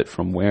benefit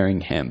from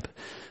wearing hemp.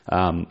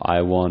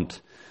 I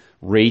want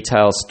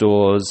retail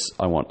stores,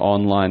 I want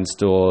online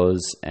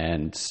stores,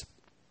 and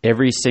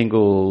every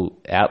single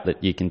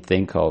outlet you can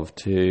think of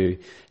to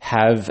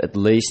have at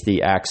least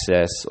the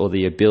access or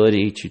the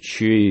ability to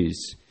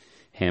choose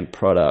hemp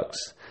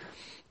products,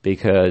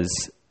 because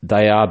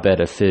they are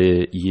better for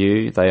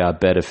you, they are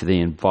better for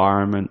the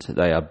environment,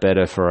 they are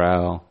better for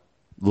our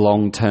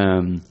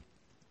long-term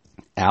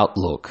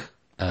outlook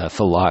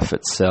for life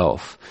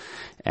itself.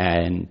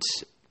 And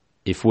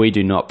if we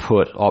do not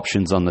put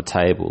options on the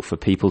table for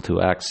people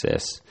to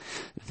access,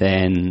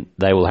 then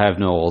they will have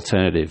no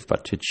alternative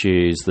but to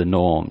choose the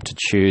norm, to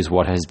choose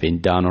what has been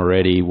done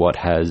already, what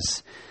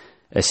has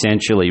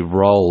essentially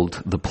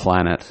rolled the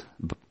planet,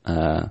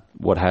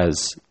 what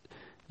has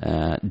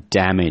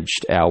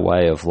damaged our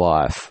way of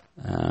life,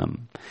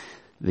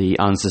 the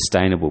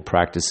unsustainable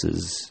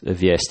practices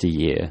of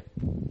yesteryear,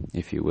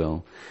 if you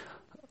will.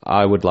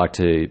 I would like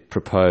to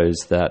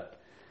propose that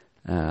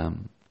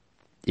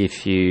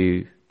if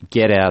you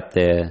get out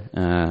there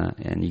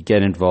and you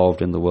get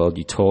involved in the world,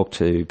 you talk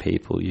to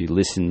people, you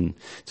listen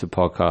to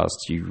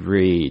podcasts, you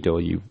read,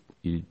 or you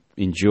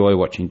enjoy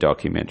watching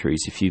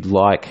documentaries, if you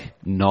like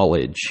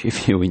knowledge,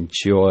 if you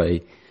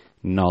enjoy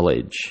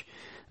knowledge,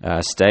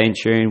 stay in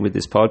tune with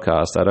this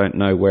podcast. I don't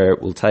know where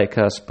it will take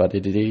us, but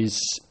it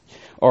is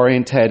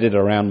orientated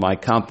around my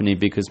company,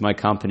 because my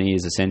company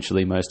is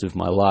essentially most of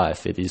my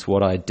life. It is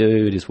what I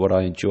do. It is what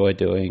I enjoy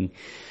doing.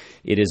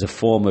 It is a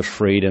form of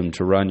freedom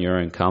to run your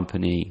own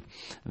company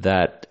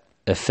that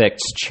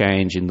affects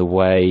change in the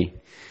way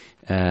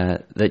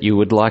that you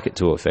would like it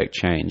to affect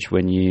change.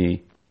 When you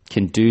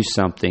can do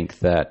something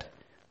that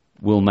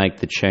will make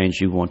the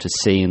change you want to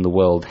see in the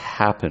world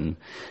happen,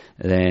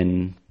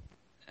 then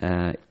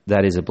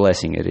that is a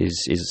blessing. It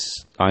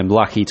is. I'm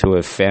lucky to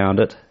have found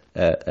it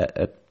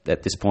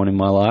at this point in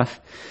my life,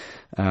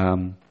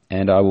 and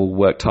I will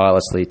work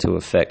tirelessly to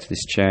affect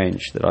this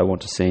change that I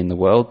want to see in the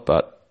world.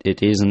 But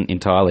it isn't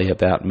entirely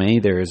about me.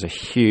 There is a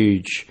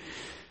huge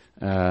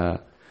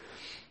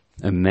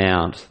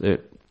amount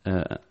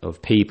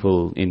of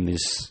people in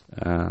this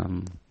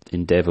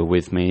endeavor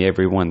with me,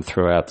 everyone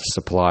throughout the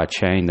supply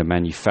chain, the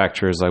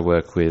manufacturers I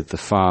work with, the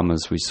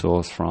farmers we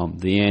source from,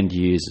 the end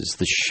users,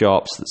 the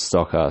shops that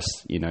stock us,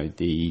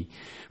 the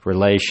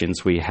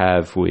relations we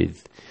have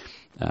with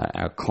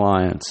our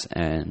clients,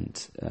 and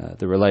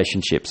the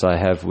relationships I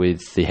have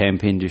with the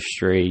hemp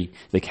industry,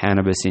 the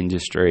cannabis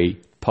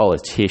industry,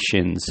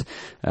 politicians.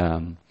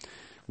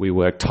 We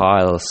work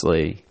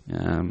tirelessly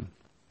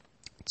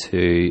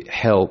to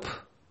help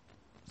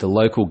the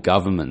local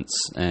governments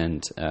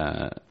and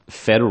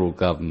federal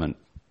government,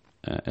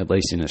 at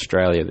least in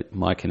Australia.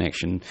 My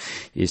connection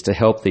is to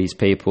help these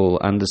people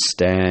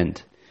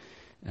understand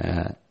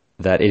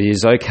that it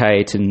is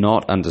okay to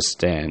not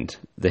understand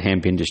the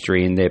hemp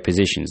industry in their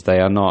positions. They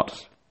are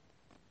not,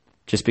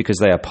 just because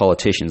they are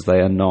politicians, they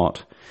are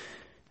not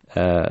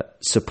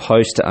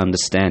supposed to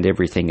understand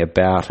everything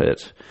about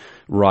it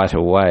right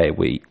away.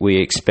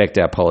 We expect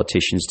our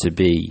politicians to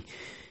be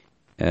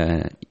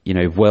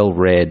well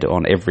read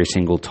on every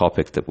single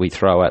topic that we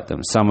throw at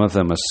them. Some of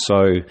them are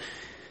so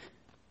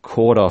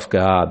caught off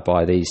guard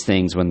by these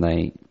things when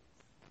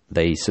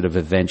they sort of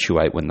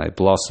eventuate, when they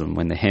blossom.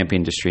 When the hemp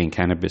industry and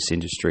cannabis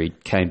industry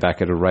came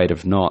back at a rate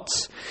of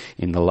knots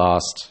in the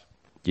last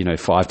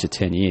 5 to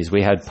 10 years,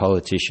 we had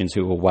politicians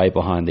who were way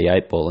behind the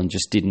 8 ball and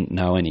just didn't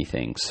know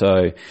anything.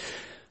 So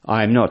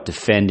I'm not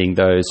defending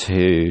those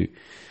who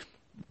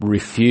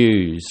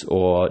refuse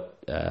or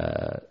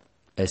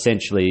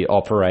essentially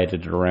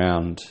operated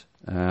around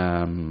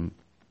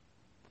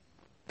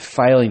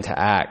failing to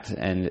act,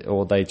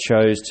 or they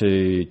chose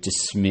to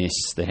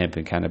dismiss the hemp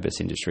and cannabis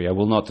industry. I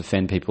will not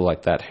defend people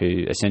like that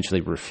who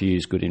essentially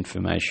refuse good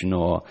information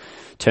or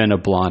turn a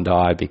blind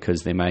eye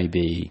because there may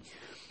be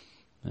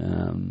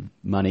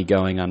money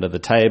going under the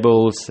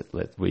tables.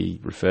 We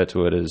refer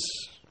to it as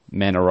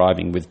men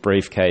arriving with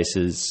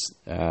briefcases.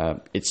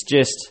 It's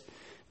just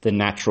the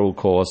natural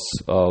course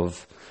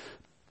of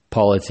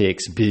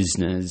politics,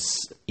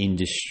 business,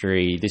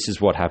 industry. This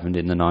is what happened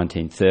in the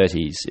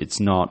 1930s.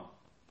 It's not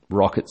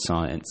rocket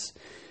science.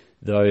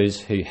 Those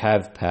who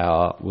have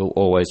power will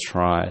always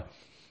try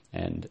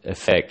and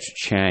affect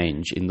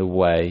change in the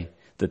way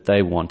that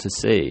they want to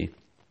see.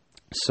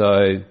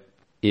 So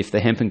if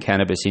the hemp and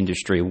cannabis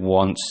industry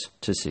wants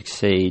to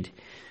succeed,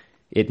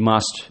 it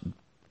must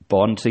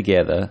bond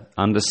together,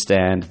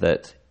 understand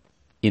that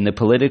in the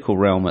political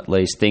realm at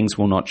least, things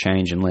will not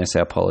change unless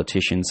our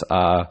politicians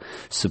are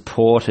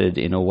supported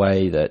in a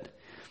way that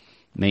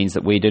means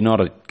that we do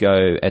not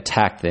go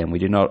attack them. We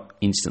do not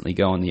instantly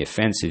go on the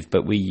offensive,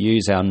 but we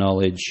use our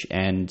knowledge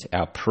and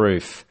our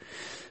proof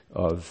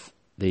of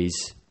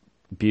these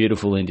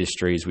beautiful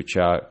industries which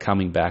are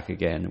coming back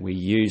again. We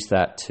use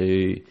that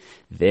to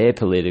their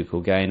political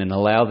gain and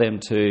allow them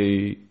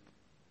to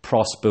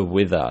prosper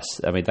with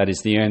us. I mean, that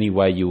is the only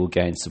way you will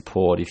gain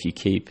support if you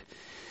keep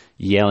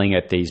yelling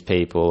at these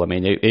people. I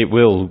mean, it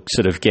will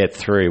sort of get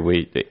through.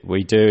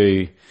 We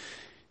do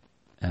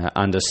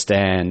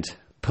understand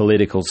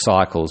political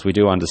cycles. We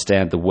do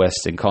understand the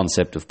Western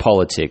concept of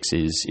politics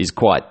is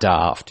quite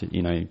daft.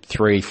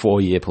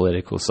 3-4 year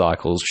political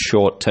cycles,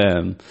 short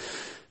term,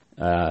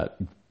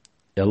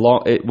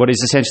 what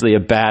is essentially a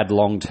bad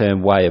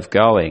long-term way of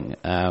going.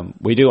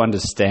 We do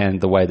understand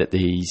the way that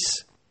these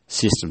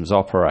systems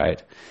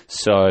operate.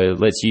 So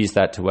let's use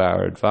that to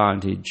our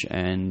advantage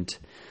and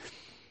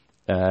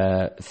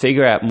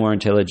figure out more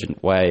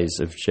intelligent ways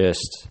of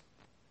just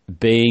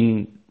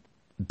being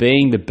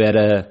the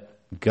better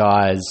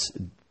guys,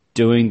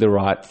 doing the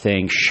right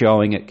thing,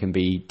 showing it can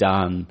be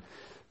done,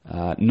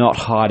 not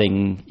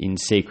hiding in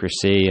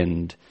secrecy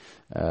and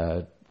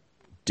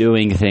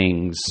doing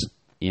things,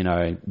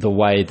 the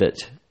way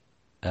that,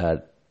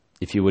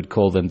 if you would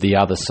call them, the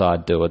other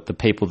side do it, the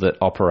people that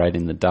operate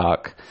in the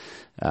dark,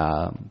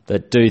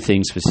 that do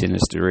things for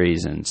sinister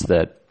reasons,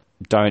 that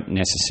don't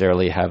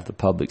necessarily have the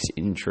public's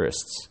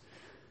interests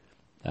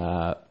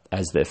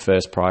as their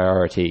first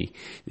priority.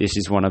 This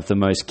is one of the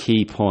most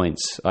key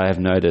points I have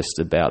noticed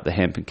about the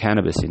hemp and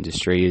cannabis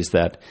industry, is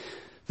that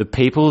the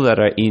people that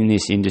are in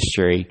this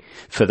industry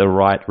for the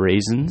right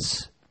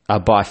reasons are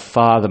by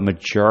far the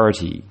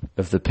majority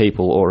of the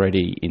people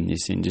already in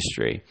this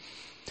industry.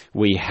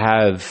 We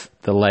have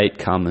the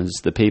latecomers,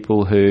 the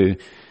people who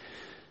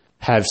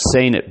have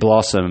seen it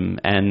blossom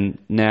and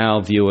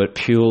now view it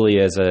purely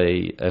as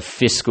a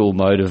fiscal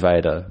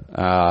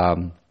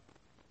motivator,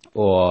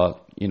 or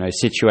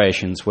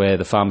situations where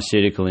the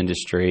pharmaceutical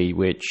industry,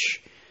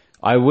 which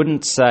I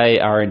wouldn't say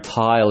are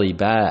entirely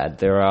bad.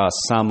 There are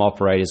some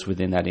operators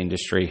within that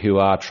industry who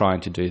are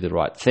trying to do the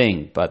right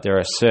thing, but there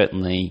are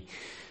certainly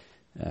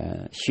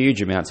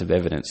huge amounts of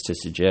evidence to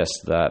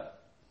suggest that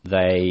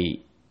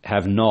they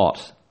have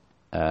not,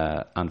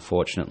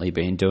 unfortunately,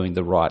 been doing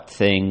the right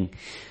thing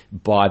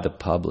by the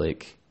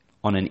public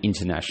on an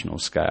international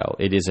scale.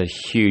 It is a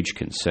huge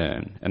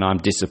concern, and I'm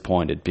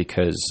disappointed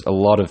because a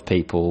lot of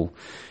people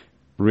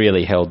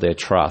really held their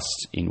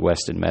trust in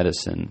Western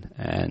medicine,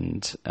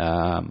 and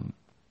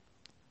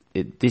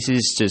this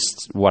is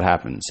just what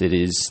happens. It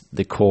is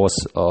the course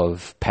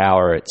of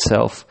power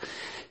itself,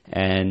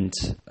 and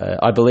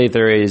I believe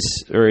there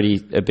is already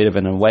a bit of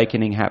an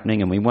awakening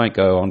happening, and we won't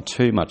go on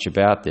too much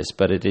about this,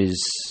 but it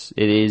is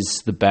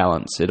the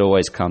balance. It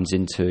always comes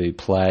into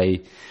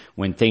play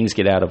when things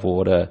get out of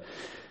order.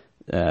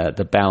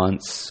 The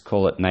balance,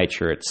 call it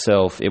nature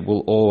itself, it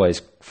will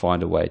always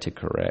find a way to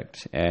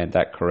correct, and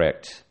that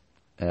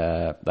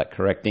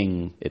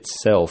correcting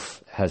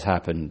itself has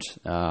happened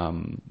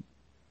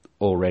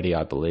already,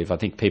 I believe. I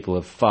think people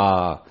are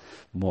far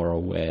more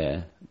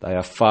aware. They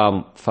are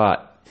far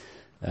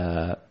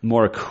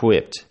more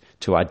equipped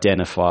to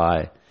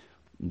identify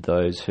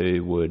those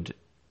who would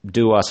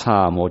do us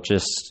harm or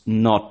just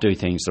not do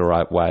things the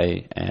right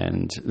way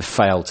and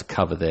fail to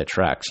cover their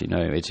tracks.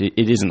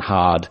 It isn't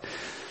hard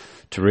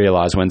to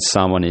realize when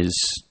someone is,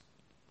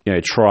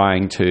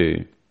 trying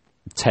to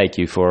take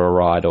you for a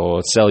ride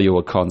or sell you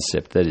a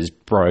concept that is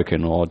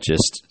broken or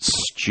just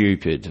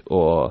stupid,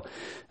 or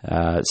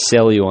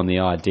sell you on the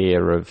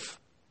idea of,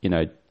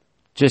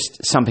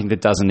 just something that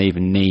doesn't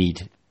even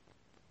need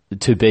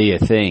to be a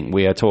thing.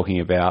 We are talking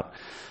about,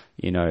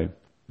 the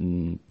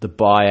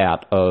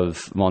buyout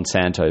of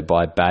Monsanto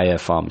by Bayer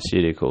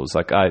Pharmaceuticals.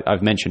 Like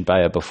I've mentioned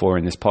Bayer before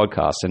in this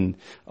podcast, and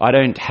I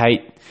don't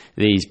hate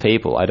these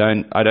people. I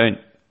don't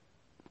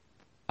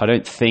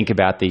think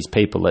about these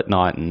people at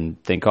night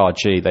and think, oh,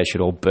 gee, they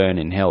should all burn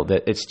in hell.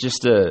 It's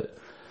just a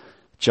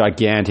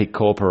gigantic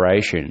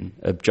corporation,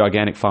 a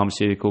gigantic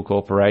pharmaceutical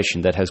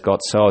corporation that has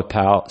got so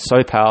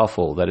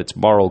powerful that its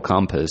moral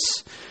compass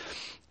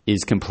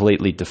is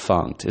completely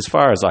defunct, as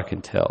far as I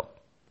can tell.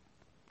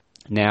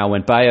 Now,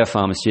 when Bayer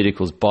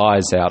Pharmaceuticals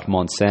buys out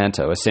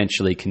Monsanto,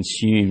 essentially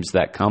consumes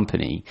that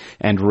company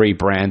and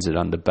rebrands it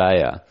under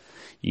Bayer,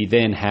 you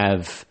then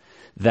have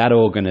that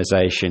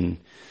organization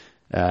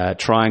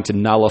trying to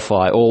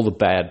nullify all the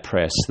bad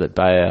press that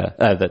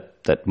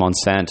that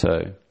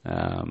Monsanto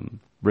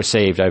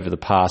received over the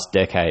past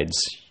decades,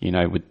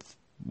 with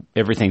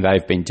everything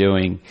they've been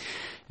doing,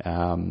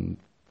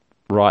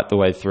 right the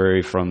way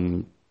through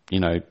from,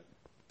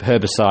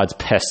 herbicides,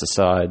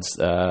 pesticides,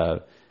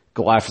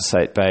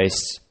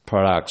 glyphosate-based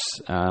products,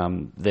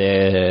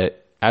 their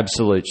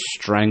absolute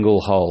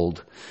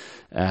stranglehold,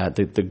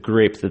 the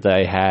grip that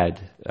they had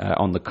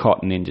on the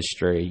cotton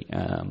industry,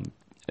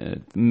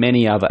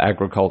 many other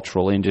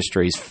agricultural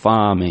industries,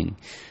 farming,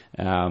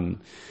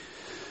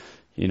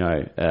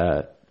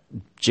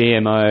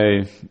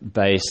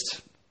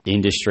 GMO-based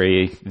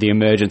industry, the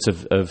emergence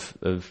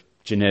of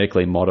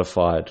genetically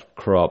modified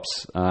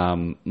crops. I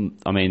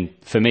mean,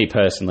 for me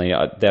personally,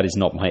 that is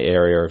not my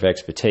area of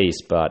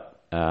expertise, but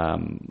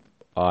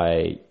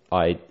I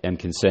am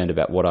concerned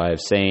about what I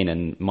have seen,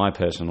 and my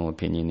personal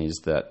opinion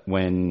is that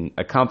when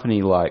a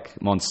company like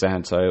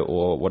Monsanto,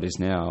 or what is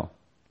now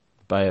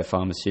Bayer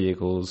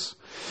Pharmaceuticals,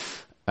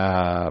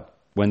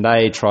 when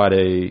they try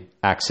to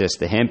access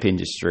the hemp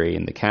industry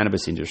and the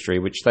cannabis industry,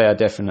 which they are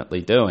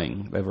definitely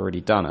doing, they've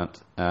already done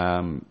it,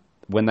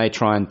 when they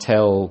try and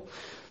tell,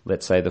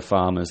 let's say, the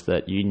farmers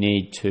that you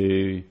need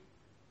to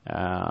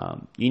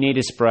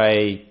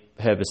spray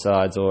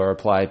herbicides or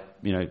apply,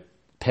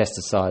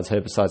 pesticides,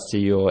 herbicides to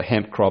your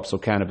hemp crops or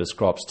cannabis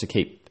crops to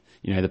keep,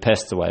 the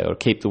pests away or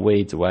keep the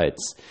weeds away.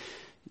 It's,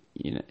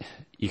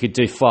 you could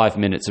do 5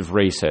 minutes of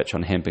research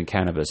on hemp and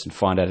cannabis and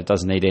find out it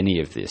doesn't need any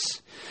of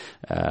this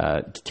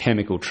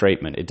chemical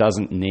treatment. It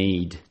doesn't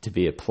need to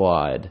be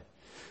applied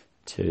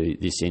to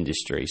this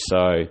industry.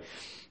 So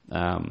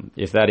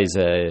if that is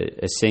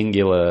a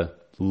singular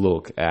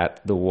look at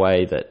the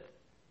way that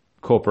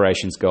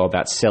corporations go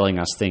about selling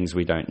us things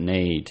we don't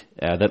need,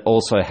 that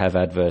also have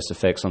adverse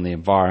effects on the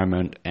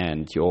environment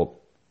and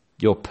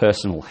your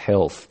personal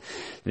health,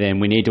 then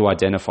we need to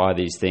identify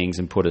these things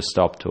and put a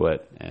stop to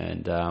it.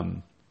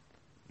 And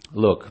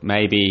look,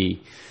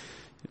 maybe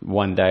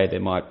one day there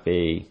might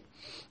be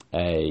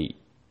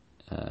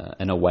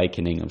an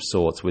awakening of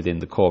sorts within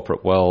the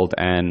corporate world,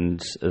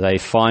 and they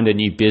find a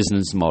new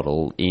business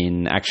model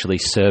in actually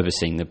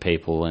servicing the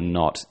people and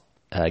not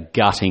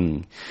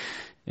gutting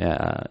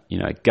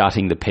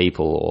the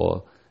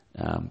people,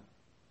 or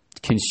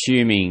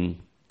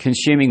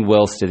consuming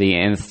wealth to the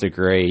nth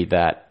degree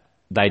that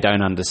they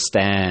don't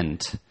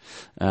understand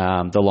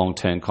the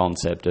long-term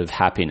concept of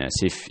happiness.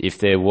 If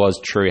there was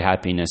true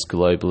happiness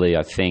globally,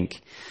 I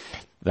think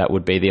that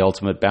would be the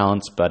ultimate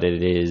balance, but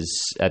it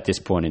is, at this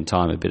point in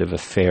time, a bit of a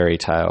fairy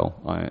tale,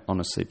 I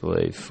honestly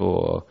believe,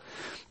 for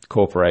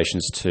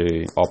corporations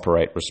to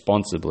operate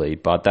responsibly.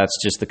 But that's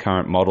just the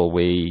current model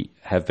we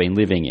have been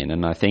living in,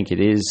 and I think it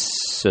is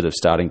sort of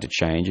starting to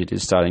change. It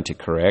is starting to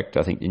correct.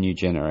 I think the new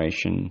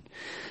generation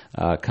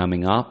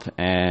coming up,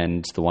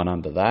 and the one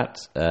under that,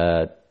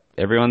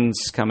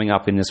 everyone's coming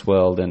up in this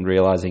world and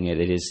realizing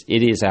it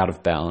is out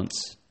of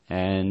balance,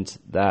 and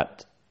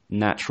that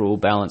natural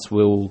balance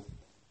will,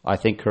 I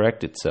think,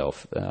 correct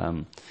itself.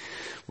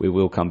 We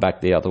will come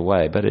back the other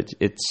way, but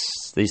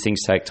these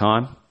things take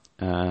time.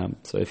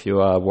 So if you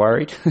are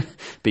worried,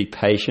 be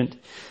patient,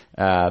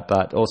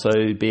 but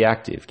also be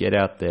active. Get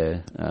out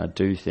there,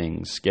 do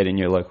things, get in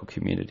your local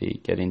community,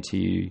 get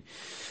into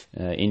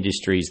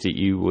industries that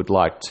you would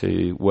like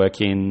to work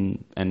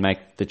in and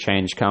make the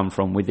change come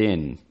from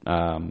within.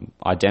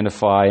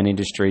 Identify an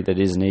industry that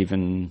isn't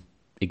even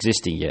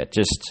existing yet.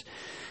 Just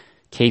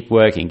keep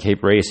working,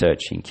 keep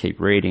researching, keep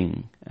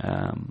reading.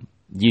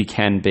 You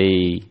can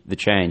be the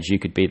change. You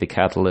could be the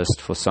catalyst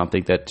for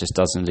something that just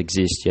doesn't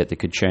exist yet that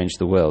could change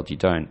the world. You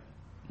don't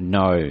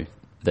know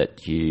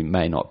that you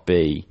may not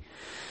be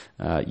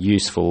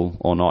useful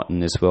or not in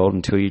this world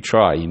until you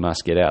try. You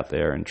must get out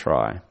there and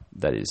try.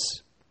 That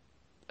is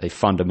a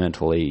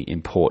fundamentally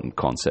important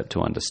concept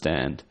to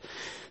understand.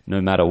 No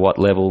matter what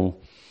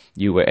level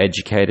you were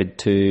educated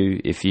to,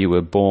 if you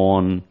were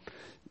born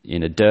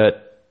in a dirt,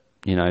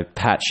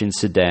 patch in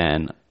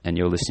Sudan and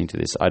you're listening to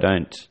this, I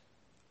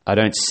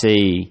don't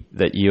see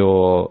that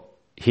your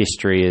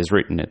history has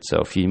written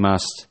itself. You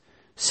must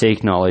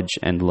seek knowledge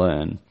and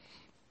learn.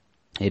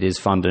 It is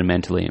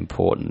fundamentally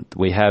important.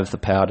 We have the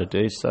power to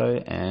do so,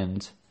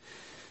 and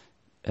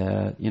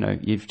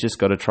you've just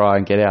got to try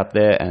and get out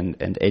there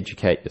and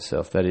educate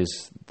yourself. That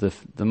is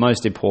the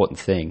most important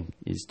thing,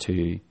 is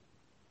to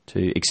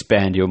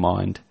expand your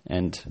mind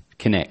and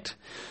connect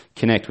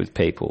with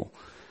people.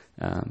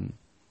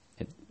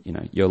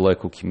 Your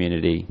local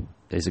community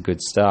is a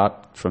good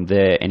start. From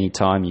there,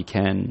 anytime you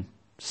can,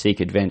 seek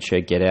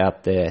adventure, get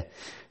out there,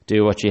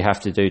 do what you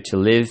have to do to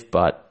live,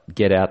 but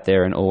get out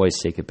there and always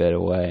seek a better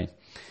way.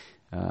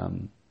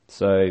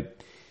 So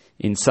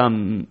in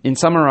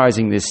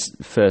summarizing this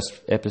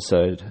first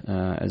episode,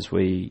 as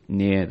we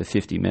near the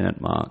 50-minute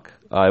mark,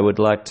 I would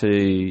like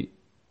to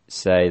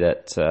say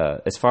that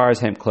as far as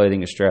Hemp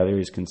Clothing Australia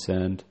is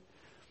concerned,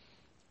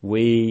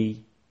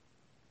 we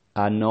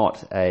are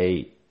not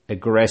a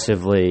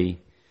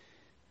aggressively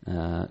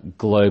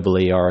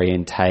globally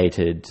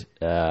orientated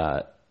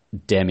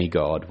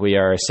demigod. We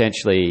are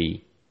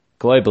essentially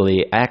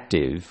globally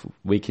active.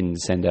 We can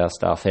send our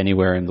stuff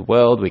anywhere in the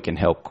world. We can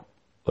help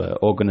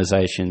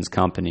organizations,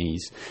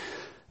 companies,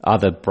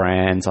 other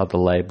brands, other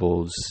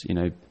labels,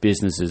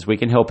 businesses. We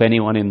can help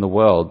anyone in the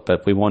world,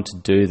 but we want to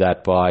do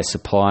that by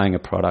supplying a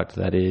product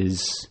that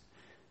is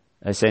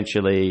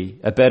essentially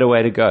a better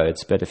way to go.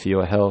 It's better for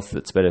your health.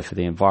 It's better for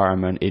the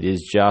environment. It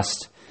is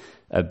just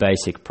a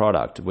basic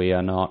product. We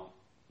are not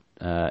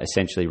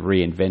essentially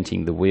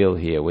reinventing the wheel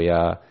here. We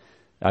are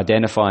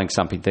identifying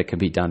something that can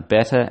be done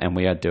better, and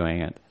we are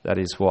doing it. That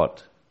is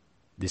what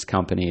this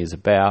company is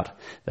about.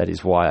 That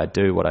is why I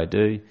do what I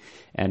do.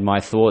 And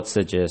my thoughts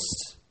are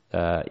just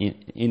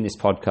in this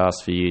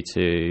podcast for you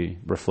to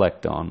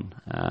reflect on.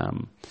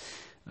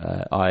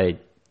 I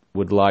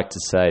would like to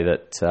say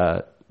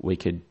that we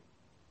could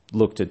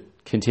look to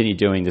continue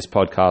doing this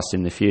podcast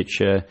in the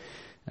future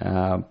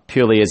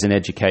purely as an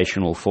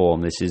educational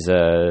form. This is,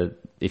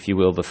 if you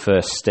will, the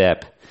first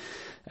step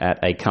at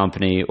a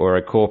company or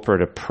a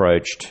corporate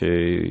approach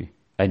to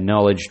a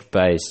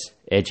knowledge-based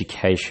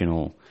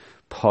educational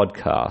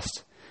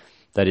podcast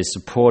that is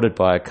supported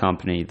by a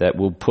company that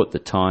will put the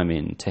time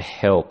in to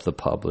help the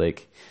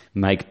public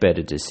make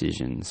better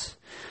decisions.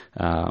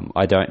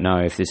 I don't know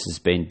if this has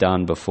been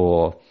done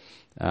before.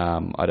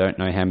 I don't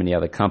know how many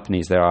other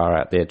companies there are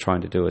out there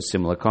trying to do a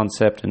similar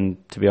concept, and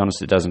to be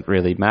honest, it doesn't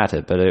really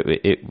matter, but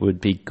it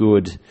would be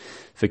good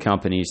for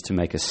companies to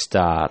make a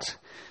start,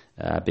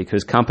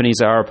 because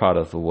companies are a part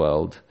of the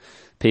world.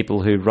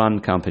 People who run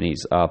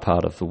companies are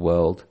part of the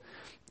world,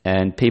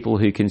 and people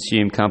who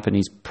consume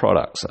companies'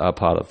 products are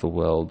part of the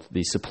world.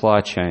 The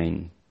supply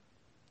chain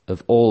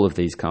of all of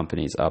these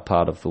companies are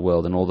part of the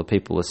world, and all the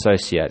people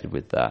associated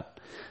with that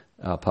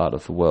are part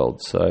of the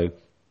world. So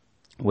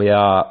we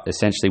are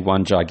essentially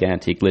one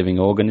gigantic living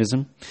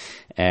organism,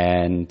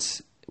 and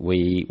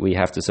we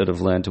have to sort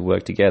of learn to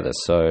work together.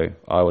 So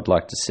I would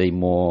like to see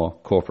more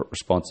corporate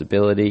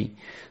responsibility.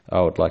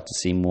 I would like to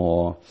see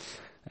more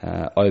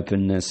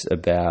openness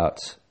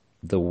about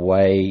the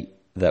way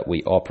that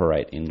we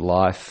operate in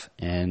life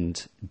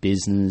and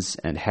business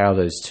and how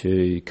those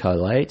two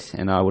collate.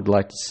 And I would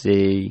like to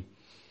see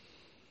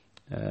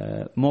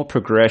more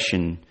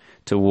progression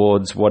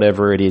towards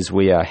whatever it is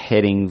we are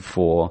heading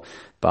for,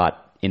 but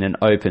in an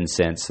open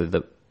sense, so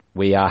that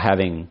we are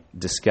having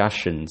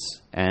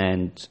discussions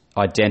and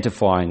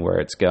identifying where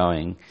it's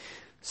going,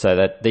 so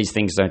that these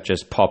things don't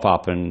just pop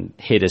up and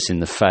hit us in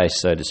the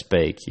face, so to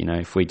speak. You know,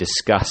 if we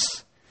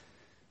discuss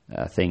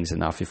things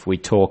enough, if we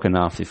talk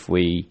enough, if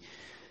we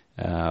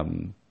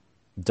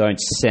don't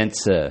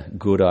censor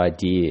good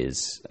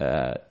ideas,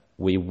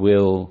 we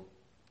will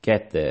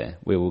get there.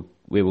 We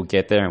will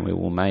get there, and we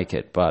will make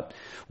it. But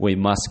we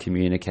must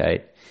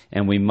communicate,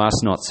 and we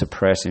must not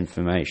suppress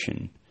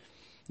information.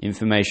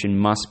 Information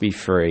must be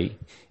free.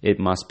 It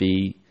must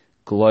be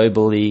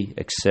globally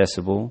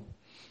accessible.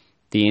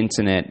 The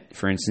internet,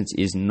 for instance,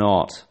 is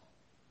not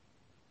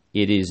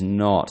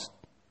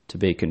to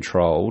be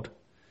controlled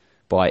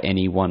by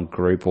any one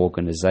group,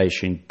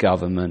 organization,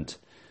 government,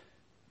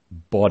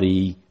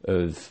 body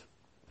of,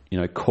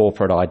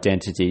 corporate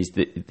identities.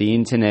 The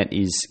internet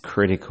is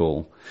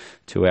critical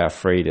to our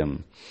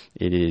freedom.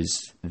 It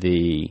is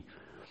the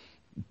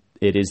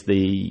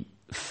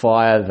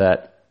fire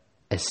that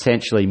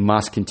essentially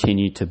must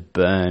continue to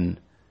burn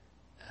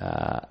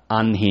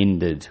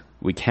unhindered.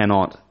 We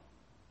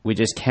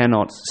just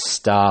cannot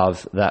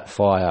starve that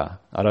fire.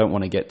 I don't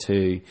want to get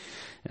too,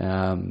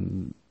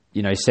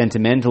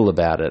 sentimental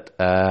about it.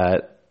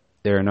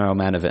 There are no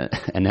amount of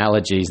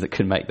analogies that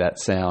could make that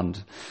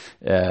sound,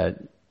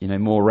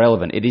 more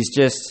relevant. It is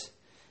just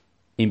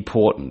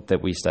important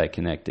that we stay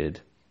connected,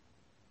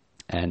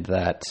 and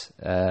that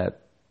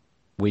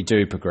we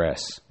do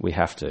progress. We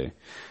have to.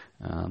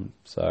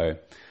 So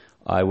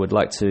I would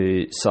like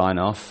to sign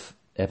off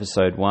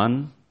episode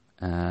 1,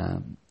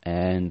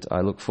 and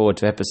I look forward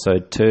to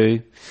episode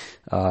 2.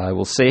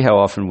 We'll see how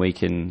often we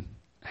can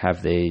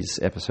have these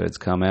episodes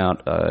come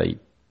out. I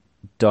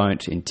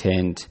don't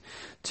intend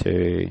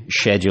to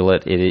schedule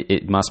it.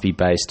 It must be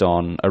based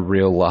on a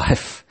real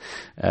life,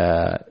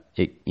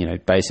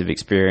 base of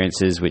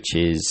experiences, which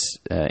is,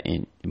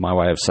 in my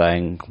way of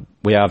saying,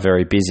 we are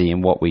very busy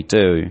in what we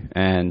do,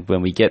 and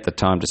when we get the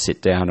time to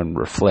sit down and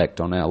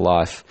reflect on our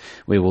life,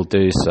 we will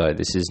do so.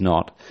 This is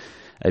not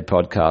a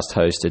podcast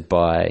hosted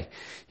by,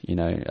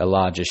 a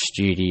larger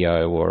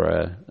studio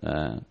or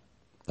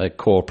a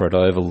corporate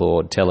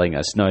overlord telling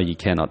us, no, you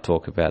cannot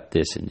talk about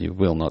this and you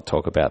will not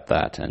talk about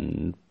that,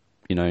 and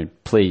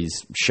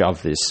please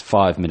shove this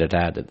 5-minute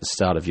ad at the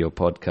start of your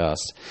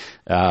podcast.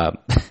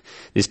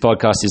 This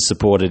podcast is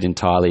supported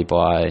entirely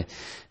by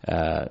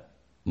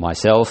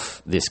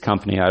myself, this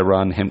company I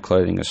run, Hemp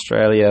Clothing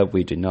Australia.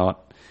 We do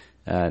not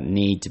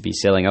need to be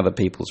selling other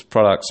people's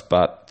products,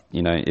 but,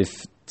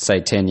 if,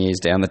 say, 10 years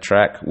down the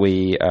track,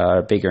 we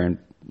are bigger and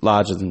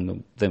larger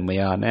than we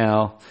are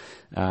now,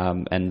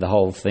 and the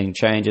whole thing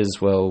changes,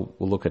 well,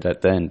 we'll look at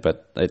it then.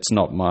 But it's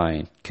not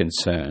my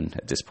concern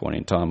at this point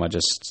in time. I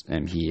just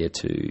am here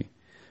to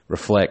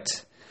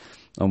reflect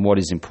on what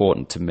is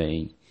important to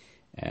me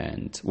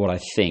and what I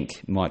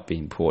think might be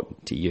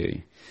important to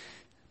you.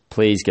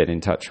 Please get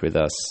in touch with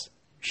us.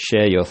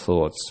 Share your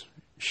thoughts.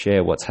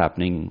 Share what's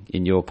happening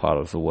in your part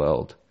of the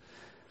world.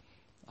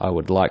 I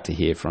would like to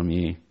hear from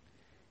you.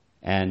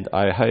 And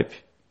I hope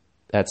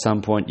at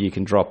some point you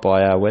can drop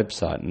by our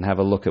website and have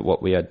a look at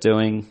what we are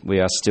doing.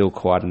 We are still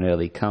quite an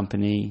early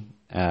company.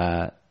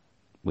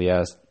 We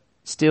are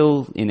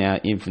still in our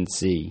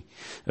infancy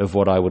of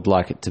what I would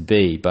like it to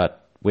be,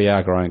 but we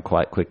are growing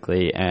quite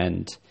quickly,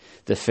 and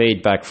the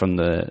feedback from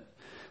the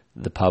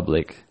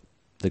public,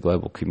 the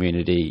global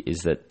community,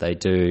 is that they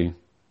do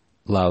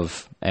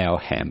love our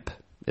hemp.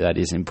 That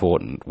is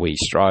important. We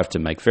strive to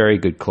make very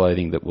good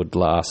clothing that would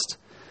last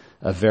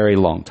a very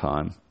long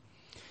time.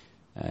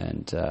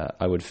 And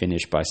I would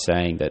finish by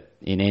saying that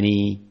in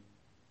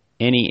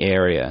any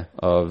area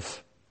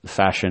of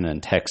fashion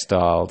and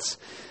textiles,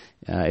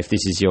 if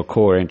this is your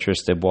core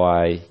interest of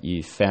why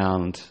you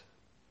found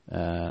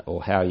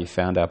or how you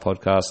found our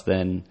podcast,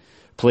 then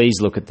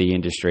please look at the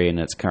industry in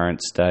its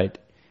current state.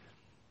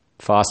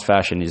 Fast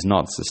fashion is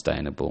not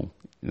sustainable.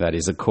 That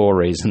is a core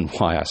reason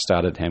why I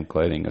started Hemp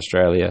Clothing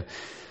Australia.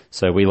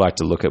 So we like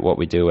to look at what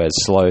we do as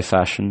slow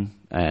fashion,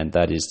 and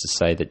that is to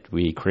say that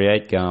we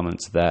create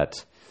garments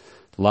that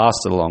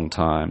last a long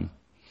time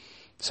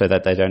so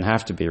that they don't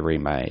have to be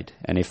remade.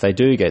 And if they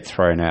do get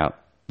thrown out,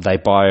 they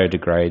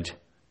biodegrade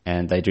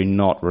and they do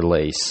not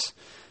release,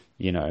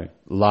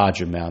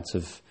 large amounts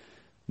of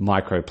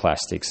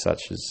microplastics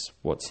such as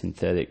what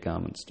synthetic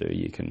garments do.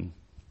 You can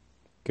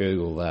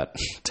Google that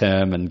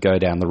term and go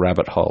down the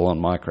rabbit hole on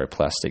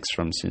microplastics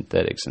from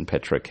synthetics and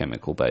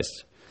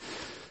petrochemical-based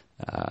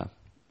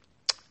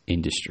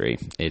industry.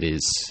 It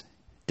is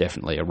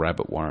definitely a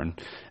rabbit warren.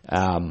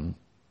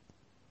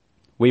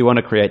 We want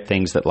to create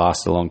things that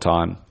last a long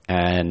time,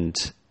 and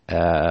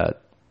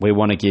we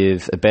want to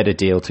give a better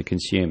deal to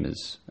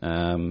consumers.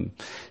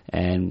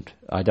 And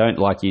I don't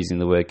like using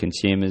the word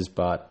consumers,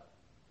 but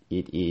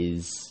it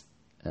is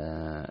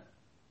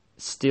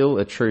still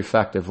a true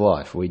fact of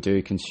life. We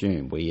do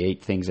consume. We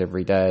eat things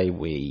every day.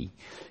 We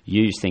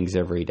use things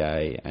every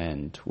day,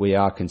 and we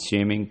are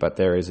consuming, but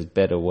there is a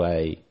better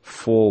way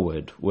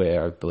forward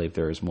where I believe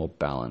there is more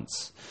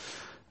balance.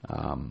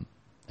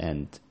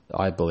 And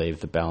I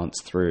believe the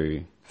balance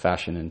through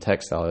fashion and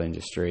textile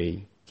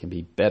industry can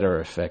be better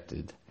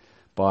affected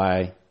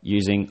by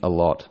using a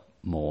lot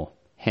more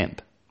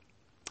hemp.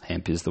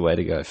 Hemp is the way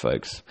to go,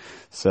 folks.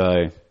 So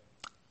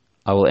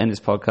I will end this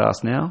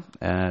podcast now,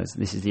 as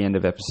this is the end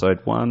of episode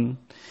 1.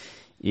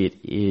 It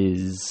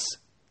is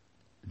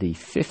the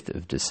 5th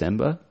of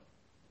December,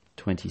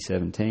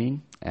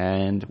 2017,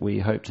 and we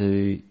hope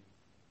to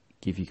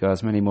give you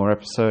guys many more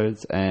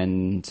episodes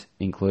and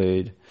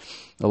include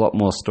a lot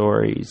more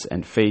stories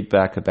and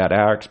feedback about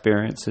our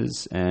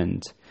experiences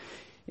and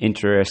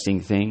interesting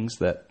things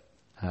that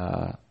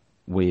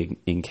we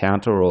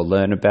encounter or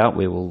learn about.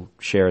 We will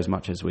share as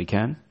much as we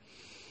can.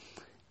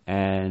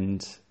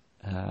 And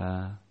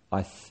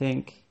I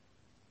think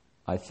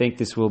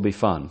this will be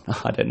fun.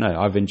 I don't know.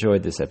 I've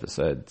enjoyed this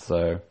episode.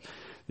 So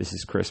this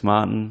is Chris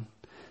Martin,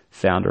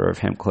 founder of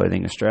Hemp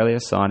Clothing Australia,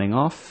 signing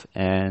off.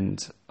 And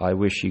I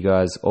wish you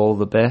guys all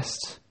the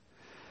best.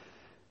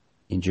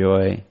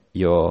 Enjoy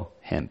your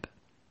hemp.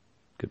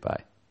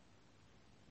 Goodbye.